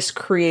this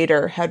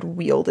creator had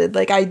wielded?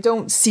 Like, I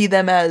don't see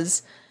them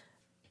as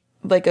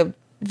like a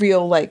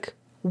real like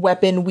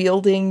weapon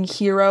wielding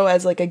hero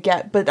as like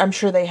but I'm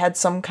sure they had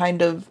some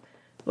kind of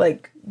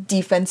like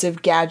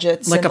defensive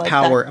gadgets, like and a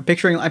power. I'm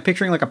picturing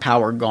like a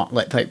power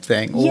gauntlet type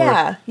thing. Or,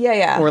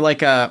 yeah. Or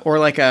like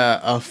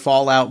a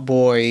Fallout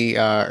Boy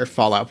or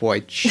Fallout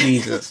Boy.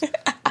 Jesus.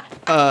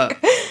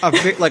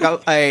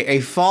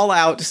 a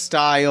Fallout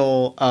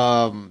style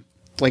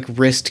like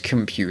wrist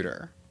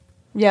computer.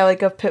 Yeah,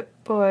 like a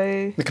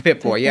Pip-Boy. Like a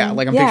Pip-Boy, yeah.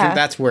 Like I'm picturing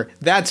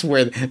that's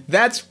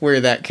where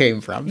that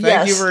came from.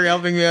 Thank you for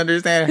helping me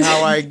understand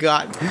how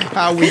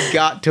we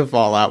got to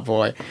Fallout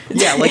Boy.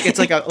 Yeah, like it's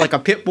like a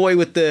Pip-Boy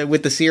with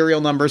the serial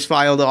numbers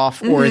filed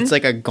off, or it's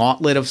like a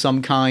gauntlet of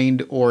some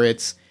kind, or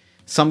it's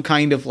some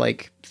kind of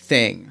like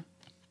thing.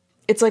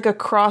 It's like a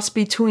cross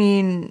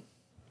between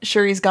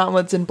Shuri's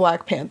Gauntlets and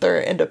Black Panther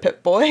and a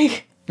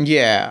Pip-Boy.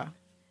 Yeah.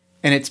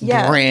 And it's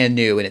brand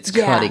new and it's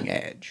cutting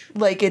edge.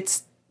 Like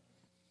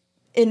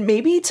and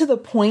maybe to the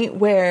point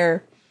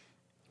where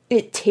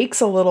it takes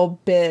a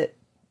little bit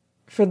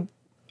for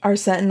our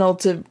Sentinel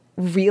to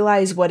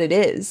realize what it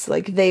is.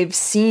 Like, they've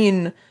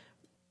seen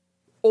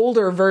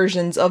older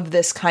versions of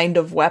this kind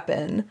of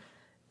weapon,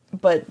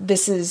 but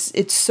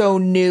it's so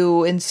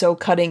new and so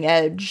cutting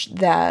edge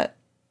that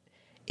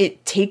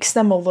it takes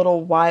them a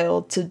little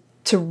while to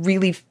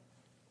really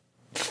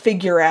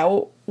figure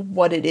out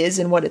what it is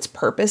and what its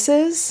purpose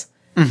is.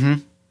 Mm-hmm.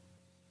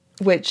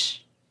 Which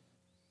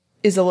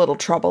is a little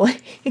troubling.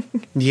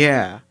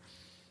 Yeah.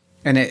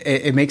 And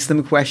it makes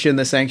them question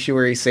the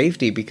sanctuary's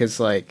safety, because,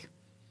 like,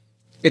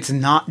 it's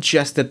not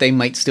just that they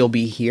might still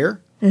be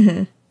here.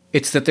 Mm-hmm.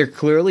 It's that they're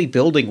clearly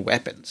building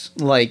weapons.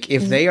 Like,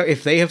 if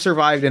they have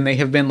survived and they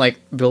have been, like,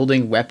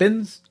 building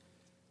weapons,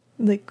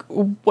 like,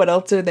 what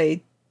else are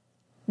they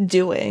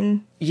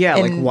doing? Yeah,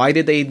 like, why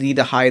did they need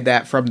to hide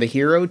that from the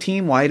hero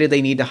team? Why did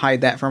they need to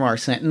hide that from our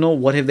Sentinel?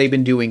 What have they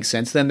been doing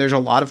since then? There's a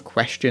lot of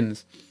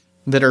questions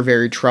that are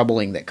very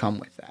troubling that come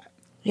with that.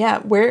 Yeah,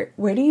 where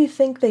do you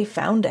think they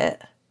found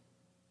it?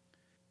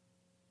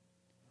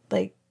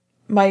 Like,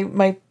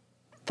 my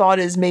thought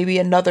is maybe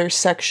another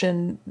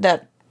section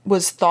that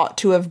was thought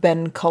to have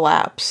been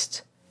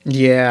collapsed.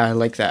 Yeah, I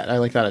like that. I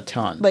like that a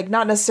ton. Like,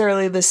 not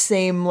necessarily the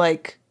same,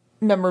 like,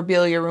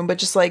 memorabilia room, but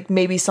just, like,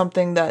 maybe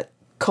something that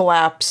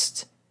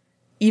collapsed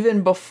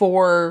even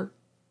before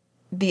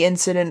the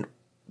incident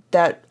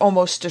that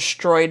almost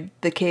destroyed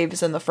the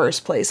caves in the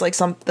first place. Like,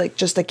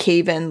 just a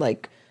cave-in,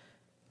 like,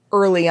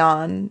 early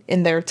on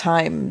in their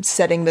time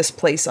setting this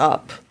place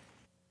up.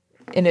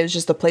 And it was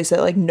just a place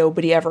that, like,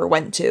 nobody ever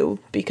went to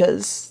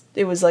because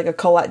it was like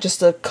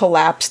just a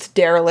collapsed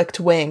derelict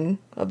wing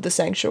of the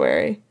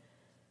sanctuary.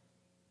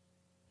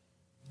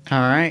 All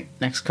right,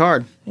 next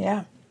card.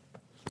 Yeah.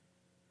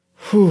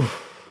 Whew.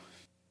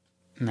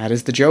 And that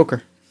is the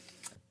Joker.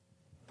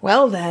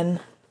 Well then.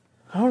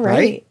 All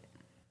right.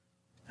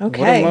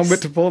 Okay. What a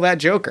moment to pull that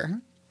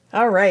Joker.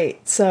 All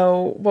right,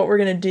 so what we're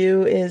going to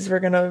do is we're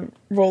going to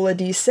roll a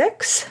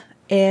d6,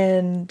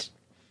 and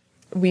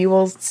we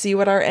will see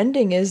what our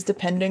ending is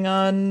depending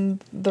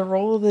on the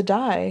roll of the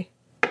die.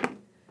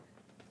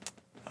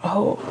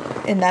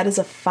 Oh, and that is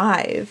a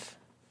 5.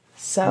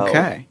 So,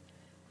 okay.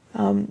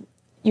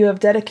 You have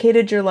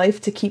dedicated your life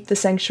to keep the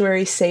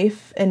sanctuary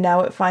safe, and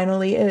now it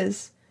finally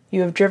is. You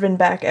have driven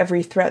back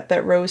every threat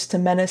that rose to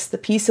menace the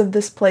peace of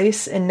this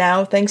place, and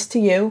now, thanks to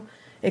you,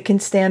 it can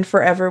stand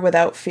forever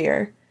without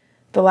fear.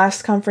 The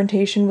last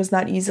confrontation was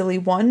not easily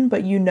won,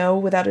 but you know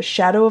without a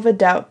shadow of a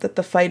doubt that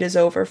the fight is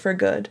over for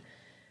good.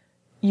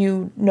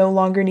 You no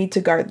longer need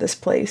to guard this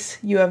place.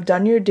 You have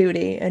done your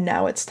duty, and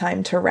now it's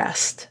time to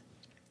rest.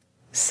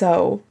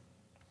 So,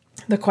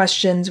 the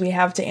questions we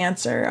have to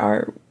answer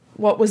are,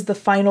 what was the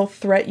final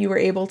threat you were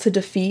able to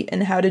defeat,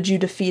 and how did you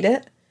defeat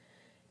it?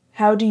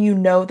 How do you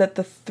know that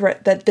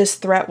this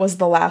threat was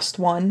the last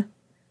one?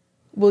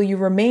 Will you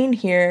remain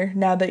here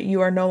now that you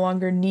are no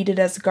longer needed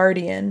as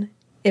guardian?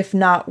 If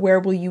not, where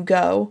will you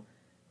go?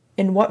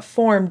 In what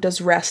form does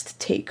rest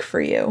take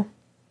for you?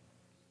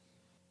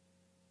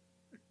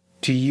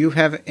 Do you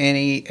have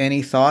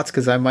any thoughts?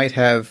 Because I might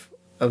have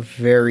a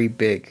very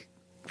big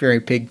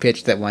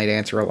pitch that might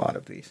answer a lot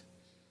of these.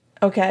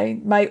 Okay,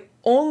 the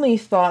only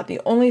thought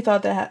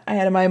that I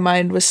had in my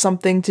mind was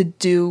something to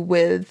do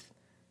with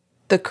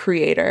the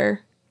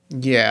creator.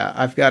 Yeah,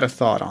 I've got a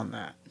thought on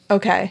that.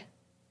 Okay.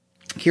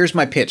 Here's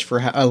my pitch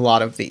for a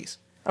lot of these.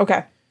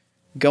 Okay.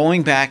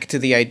 Going back to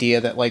the idea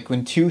that, like,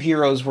 when two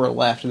heroes were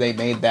left, they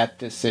made that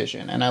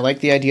decision. And I like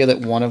the idea that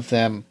one of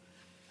them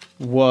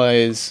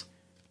was,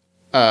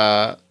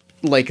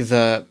 like,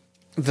 the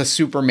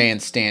Superman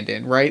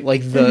stand-in, right?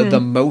 Like, the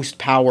most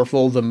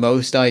powerful, the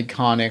most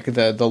iconic,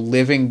 the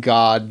living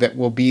god that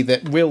will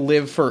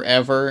live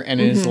forever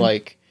and is,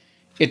 like,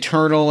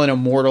 eternal and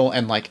immortal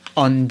and, like,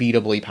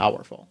 unbeatably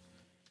powerful.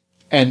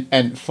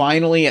 And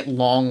finally, at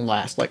long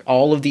last, like,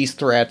 all of these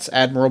threats,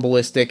 Admiral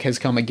Ballistic has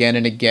come again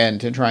and again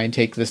to try and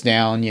take this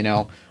down, you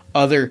know.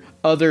 Other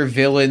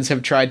villains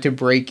have tried to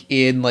break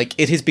in, like,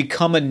 it has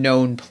become a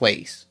known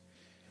place.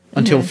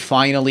 Until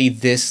finally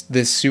this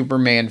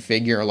Superman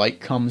figure,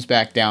 like, comes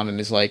back down and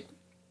is like,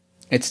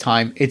 it's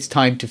time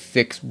to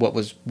fix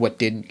what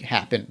didn't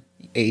happen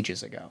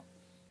ages ago.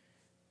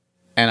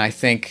 And I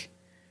think,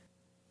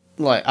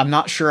 like, I'm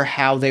not sure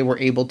how they were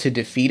able to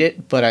defeat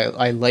it, but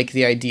I like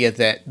the idea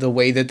that the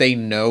way that they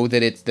know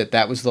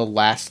that was the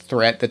last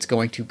threat that's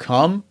going to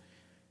come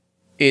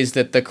is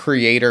that the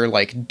creator,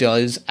 like,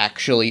 does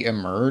actually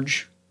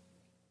emerge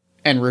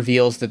and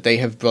reveals that they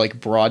have, like,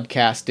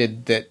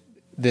 broadcasted that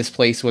this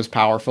place was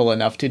powerful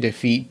enough to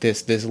defeat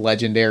this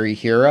legendary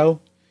hero,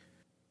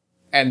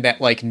 and that,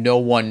 like, no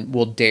one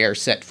will dare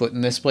set foot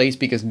in this place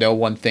because no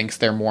one thinks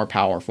they're more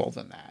powerful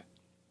than that.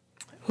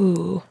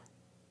 Ooh.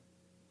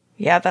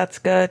 Yeah, that's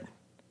good.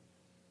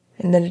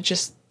 And then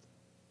so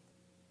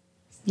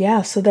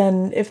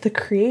then if the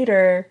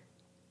creator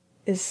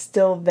is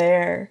still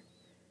there,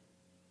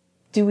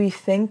 do we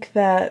think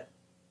that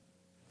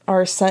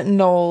our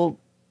Sentinel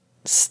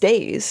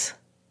stays?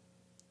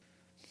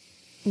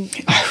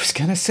 I was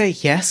gonna say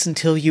yes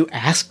until you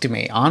asked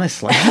me,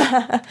 honestly.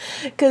 And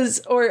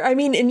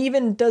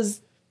even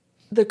does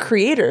the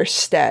creator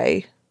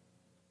stay?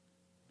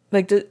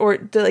 Like,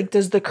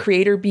 does the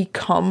creator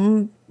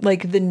become,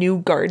 like, the new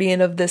guardian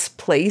of this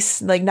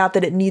place? Like, not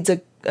that it needs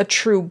a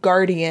true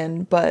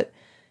guardian, but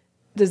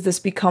does this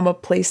become a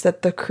place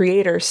that the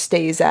creator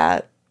stays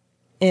at?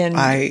 And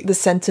the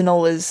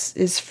Sentinel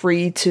is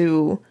free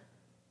to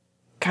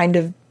kind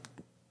of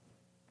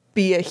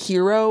be a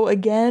hero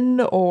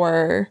again,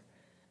 or...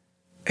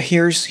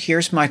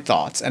 Here's my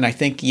thoughts, and I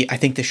think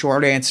the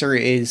short answer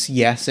is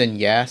yes and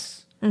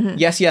yes.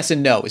 Yes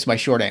and no is my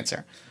short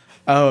answer.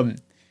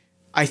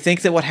 I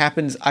think that what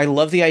happens, I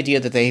love the idea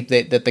that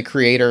that the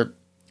creator,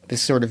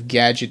 this sort of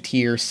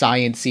gadgeteer,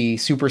 science-y,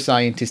 super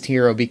scientist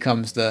hero,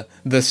 becomes the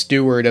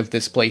steward of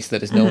this place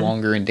that is no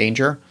longer in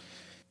danger.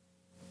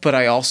 But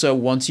I also,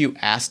 once you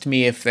asked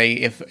me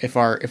if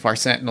our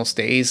Sentinel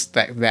stays,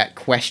 that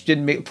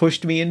question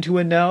pushed me into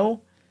a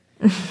no.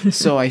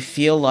 So I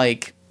feel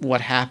like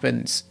what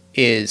happens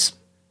is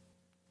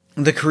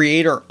the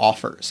creator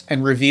offers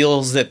and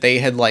reveals that they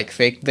had, like,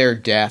 faked their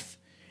death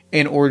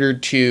in order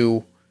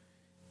to,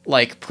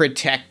 like,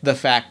 protect the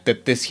fact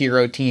that this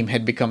hero team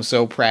had become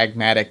so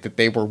pragmatic that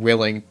they were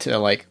willing to,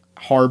 like,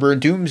 harbor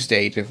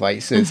doomsday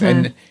devices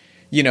and,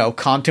 you know,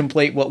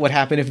 contemplate what would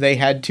happen if they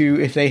had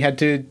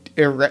to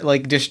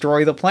like,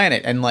 destroy the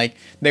planet. And, like,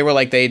 they were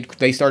like,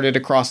 they started to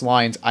cross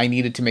lines. I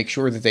needed to make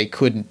sure that they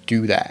couldn't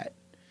do that.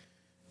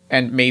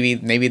 And maybe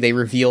they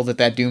reveal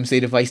that doomsday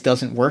device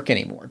doesn't work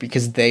anymore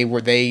because they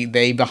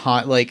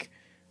behind, like,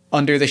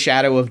 under the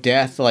shadow of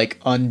death, like,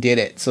 undid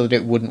it so that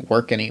it wouldn't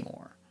work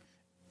anymore.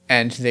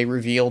 And they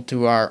revealed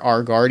to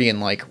our guardian,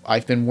 like,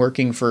 I've been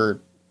working for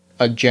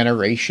a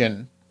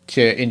generation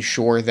to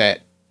ensure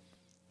that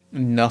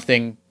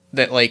nothing,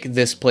 that, like,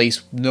 this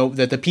place,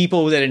 that the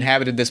people that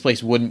inhabited this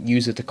place wouldn't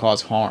use it to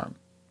cause harm.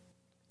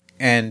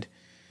 And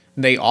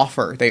they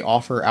offer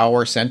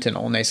our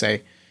Sentinel, and they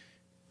say,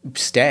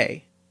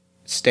 stay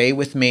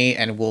with me,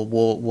 and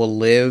we'll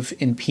live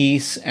in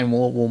peace, and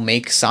we'll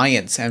make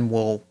science, and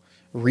we'll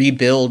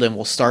rebuild, and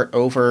we'll start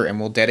over, and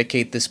we'll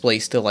dedicate this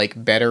place to,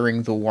 like,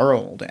 bettering the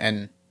world.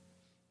 And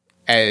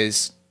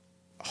as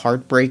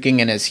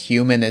heartbreaking and as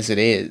human as it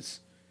is,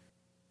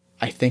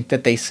 I think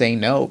that they say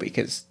no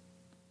because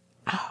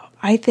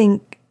I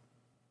think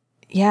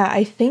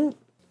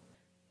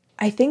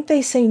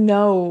they say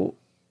no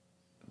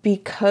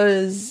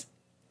because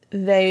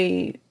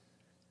they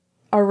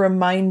are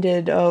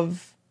reminded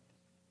of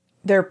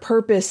their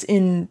purpose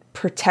in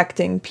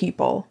protecting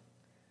people.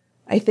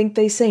 I think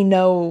they say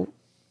no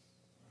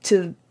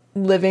to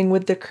living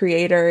with the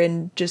creator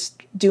and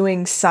just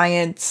doing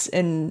science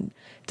and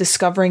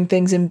discovering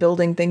things and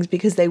building things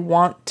because they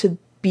want to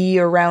be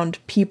around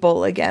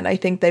people again. I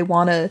think they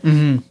want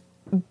to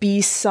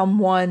be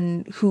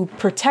someone who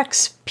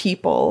protects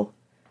people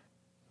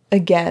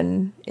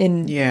again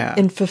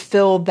and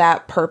fulfill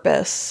that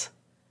purpose.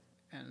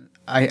 And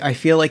I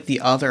feel like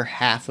the other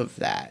half of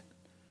that,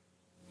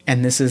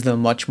 and this is the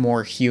much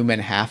more human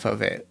half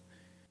of it,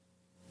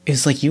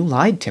 is like, you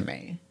lied to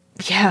me.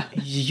 Yeah.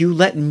 You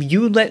let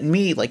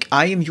me, like,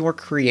 I am your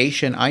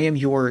creation. I am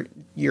your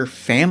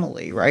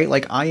family, right?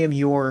 Like, I am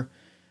your,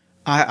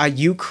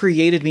 you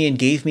created me and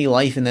gave me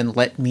life, and then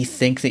let me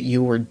think that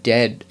you were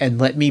dead, and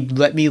let me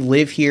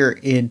live here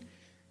in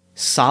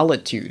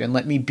solitude, and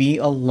let me be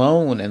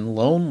alone and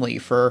lonely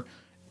for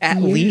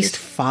at least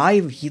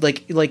 5,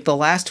 like the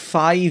last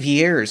 5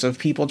 years of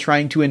people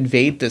trying to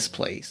invade this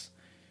place.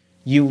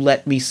 You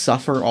let me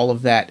suffer all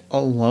of that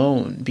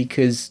alone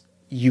because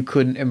you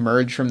couldn't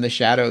emerge from the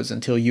shadows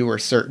until you were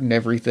certain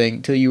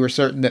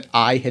that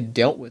I had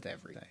dealt with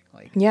everything.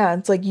 Like, yeah,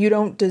 it's like you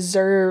don't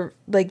deserve,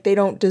 like, they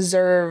don't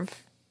deserve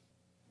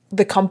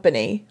the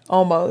company,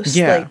 almost.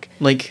 Yeah,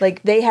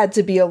 like they had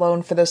to be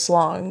alone for this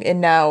long, and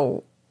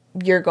now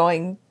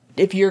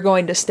if you're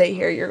going to stay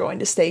here, you're going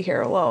to stay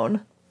here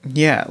alone.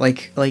 Yeah,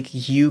 like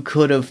you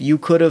could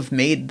have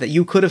made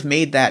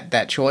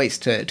that choice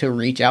to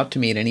reach out to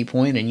me at any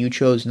point, and you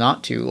chose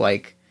not to.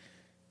 Like,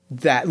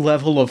 that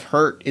level of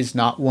hurt is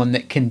not one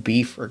that can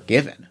be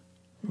forgiven.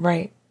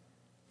 Right.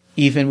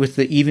 Even with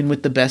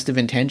the best of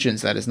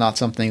intentions, that is not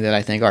something that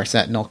I think our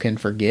Sentinel can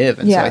forgive.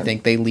 And so I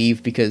think they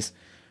leave because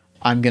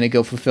I'm going to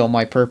go fulfill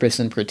my purpose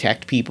and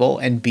protect people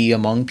and be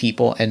among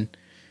people, and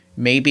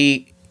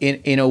maybe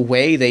in a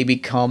way they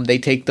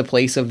take the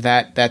place of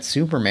that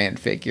Superman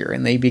figure,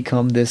 and they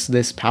become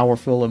this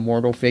powerful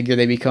immortal figure.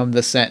 They become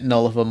the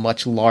Sentinel of a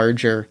much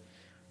larger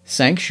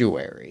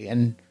sanctuary,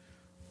 and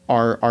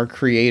our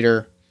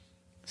creator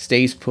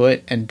stays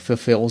put and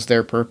fulfills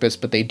their purpose,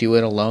 but they do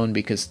it alone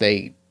because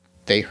they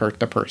hurt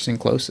the person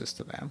closest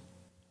to them.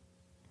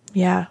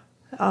 Yeah.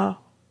 And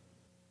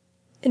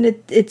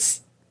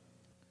it's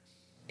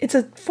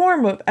a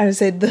form of, I would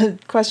say, the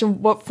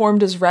question, what form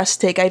does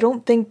rest take? I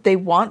don't think they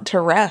want to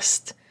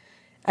rest.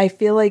 I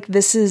feel like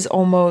this is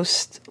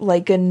almost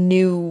like a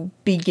new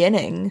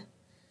beginning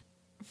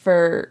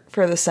for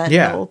the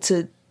Sentinel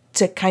to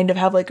kind of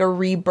have like a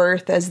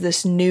rebirth as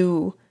this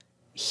new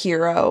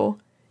hero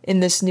in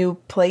this new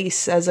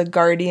place, as a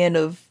guardian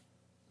of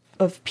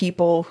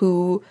people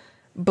who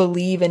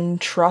believe and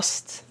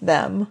trust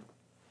them.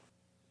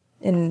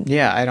 And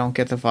yeah, I don't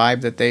get the vibe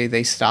that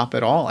they stop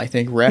at all. I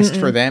think rest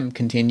for them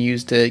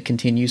continues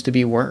to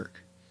be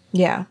work.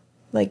 Yeah.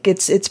 Like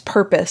it's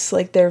purpose.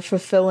 Like they're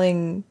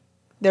fulfilling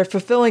their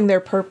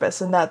purpose,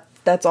 and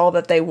that's all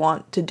that they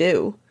want to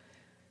do.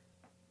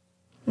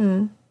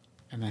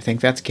 And I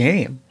think that's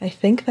game. I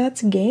think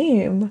that's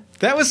game.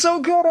 That was so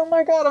good. Oh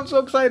my god, I'm so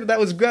excited. That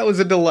was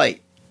a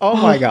delight. Oh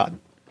my god.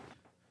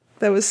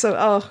 That was so,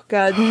 oh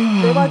god.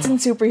 Robots and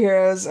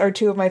superheroes are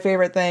two of my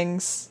favorite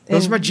things.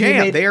 Those are my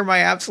jam. They are my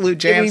absolute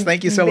jams.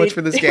 Thank you so much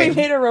for this game. We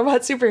made a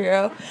robot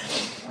superhero.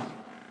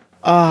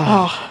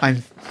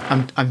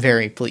 I'm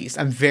very pleased.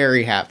 I'm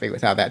very happy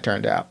with how that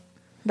turned out.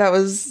 That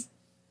was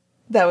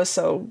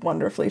so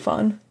wonderfully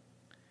fun.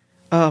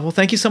 Well,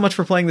 thank you so much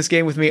for playing this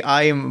game with me.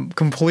 I am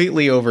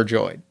completely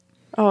overjoyed.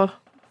 Oh,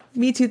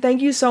 me too.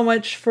 Thank you so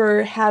much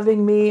for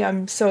having me.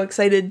 I'm so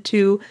excited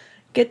to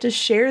get to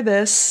share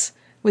this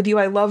with you.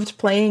 I loved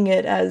playing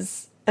it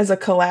as a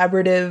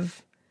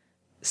collaborative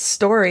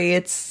story.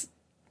 It's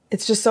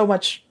just so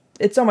much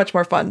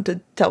more fun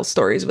to tell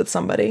stories with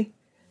somebody.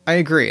 I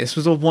agree. This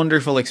was a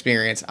wonderful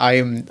experience. I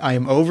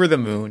am over the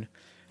moon.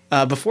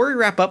 Before we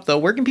wrap up, though,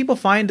 where can people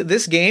find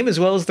this game as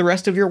well as the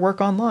rest of your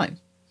work online?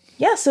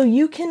 Yeah, so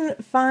you can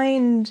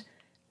find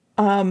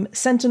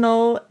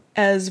Sentinel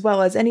as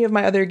well as any of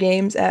my other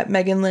games at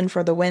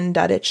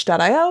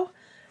meganlynnforthewin.itch.io.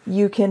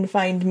 You can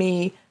find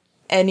me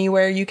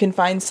anywhere you can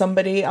find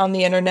somebody on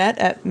the internet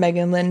at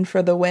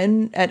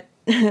meganlynnforthewin at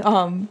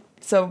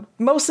so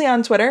mostly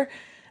on Twitter,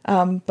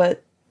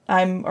 but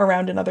I'm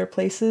around in other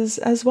places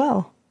as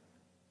well.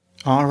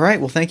 All right.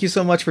 Well, thank you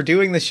so much for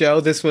doing the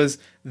show. This was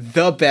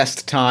the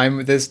best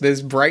time.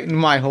 This brightened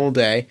my whole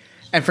day.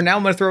 And for now,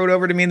 I'm going to throw it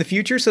over to me in the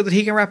future so that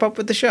he can wrap up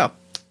with the show.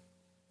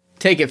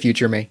 Take it,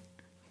 future me.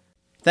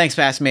 Thanks,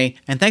 past me.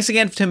 And thanks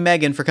again to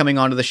Megan for coming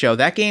onto the show.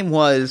 That game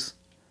was,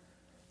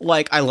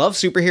 like, I love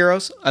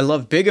superheroes. I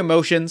love big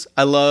emotions.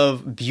 I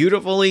love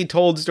beautifully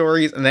told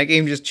stories. And that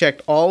game just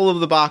checked all of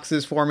the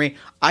boxes for me.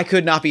 I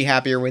could not be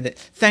happier with it.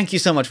 Thank you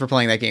so much for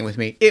playing that game with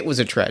me. It was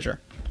a treasure.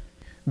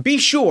 Be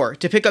sure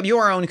to pick up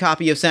your own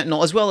copy of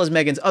Sentinel, as well as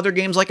Megan's other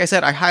games. Like I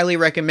said, I highly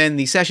recommend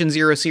the Session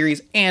Zero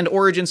series and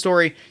Origin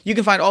Story. You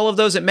can find all of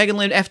those at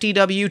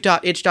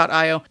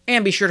meganlynnftw.itch.io,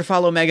 and be sure to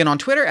follow Megan on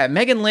Twitter at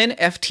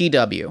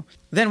meganlynnftw.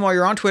 Then while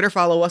you're on Twitter,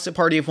 follow us at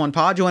Party of One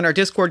Pod, join our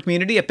Discord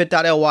community at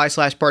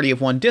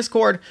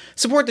bit.ly/partyofonediscord,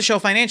 support the show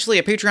financially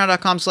at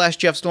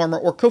patreon.com/jeffstormer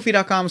or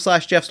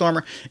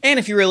ko-fi.com/jeffstormer, and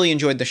if you really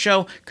enjoyed the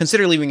show,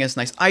 consider leaving us a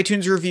nice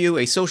iTunes review,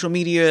 a social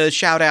media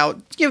shout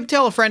out,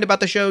 tell a friend about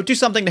the show, do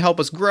something to help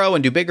us grow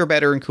and do bigger,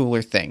 better, and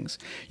cooler things.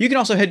 You can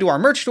also head to our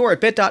merch store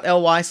at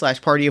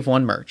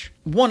bit.ly/partyofonemerch.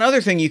 One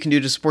other thing you can do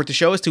to support the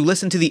show is to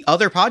listen to the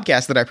other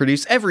podcasts that I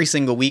produce every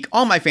single week,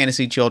 All My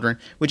Fantasy Children,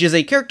 which is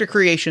a character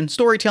creation,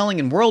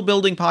 storytelling, and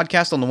world-building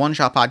podcast on the One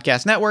Shot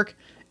Podcast Network.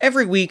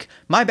 Every week,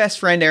 my best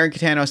friend Aaron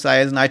Catano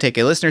Saez and I take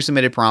a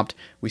listener-submitted prompt,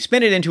 we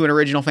spin it into an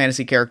original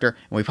fantasy character,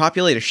 and we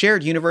populate a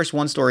shared universe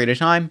one story at a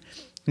time.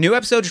 New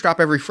episodes drop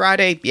every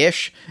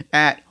Friday-ish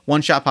at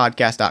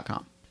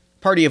oneshotpodcast.com.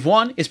 Party of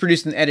One is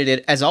produced and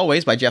edited, as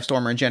always, by Jeff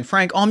Stormer and Jen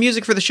Frank. All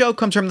music for the show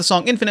comes from the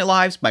song Infinite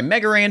Lives by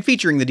Mega Ran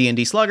featuring the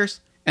D&D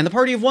Sluggers. And the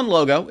Party of One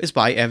logo is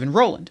by Evan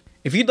Rowland.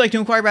 If you'd like to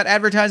inquire about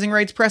advertising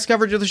rates, press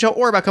coverage of the show,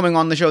 or about coming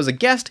on the show as a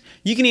guest,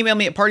 you can email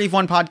me at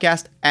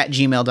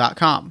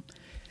partyofonepodcast@gmail.com.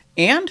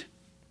 And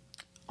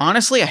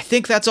honestly, I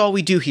think that's all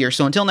we do here.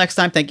 So until next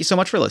time, thank you so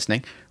much for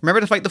listening.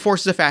 Remember to fight the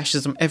forces of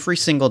fascism every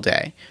single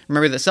day.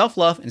 Remember that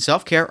self-love and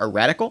self-care are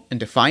radical and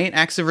defiant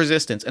acts of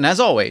resistance. And as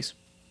always,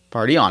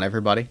 party on,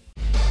 everybody.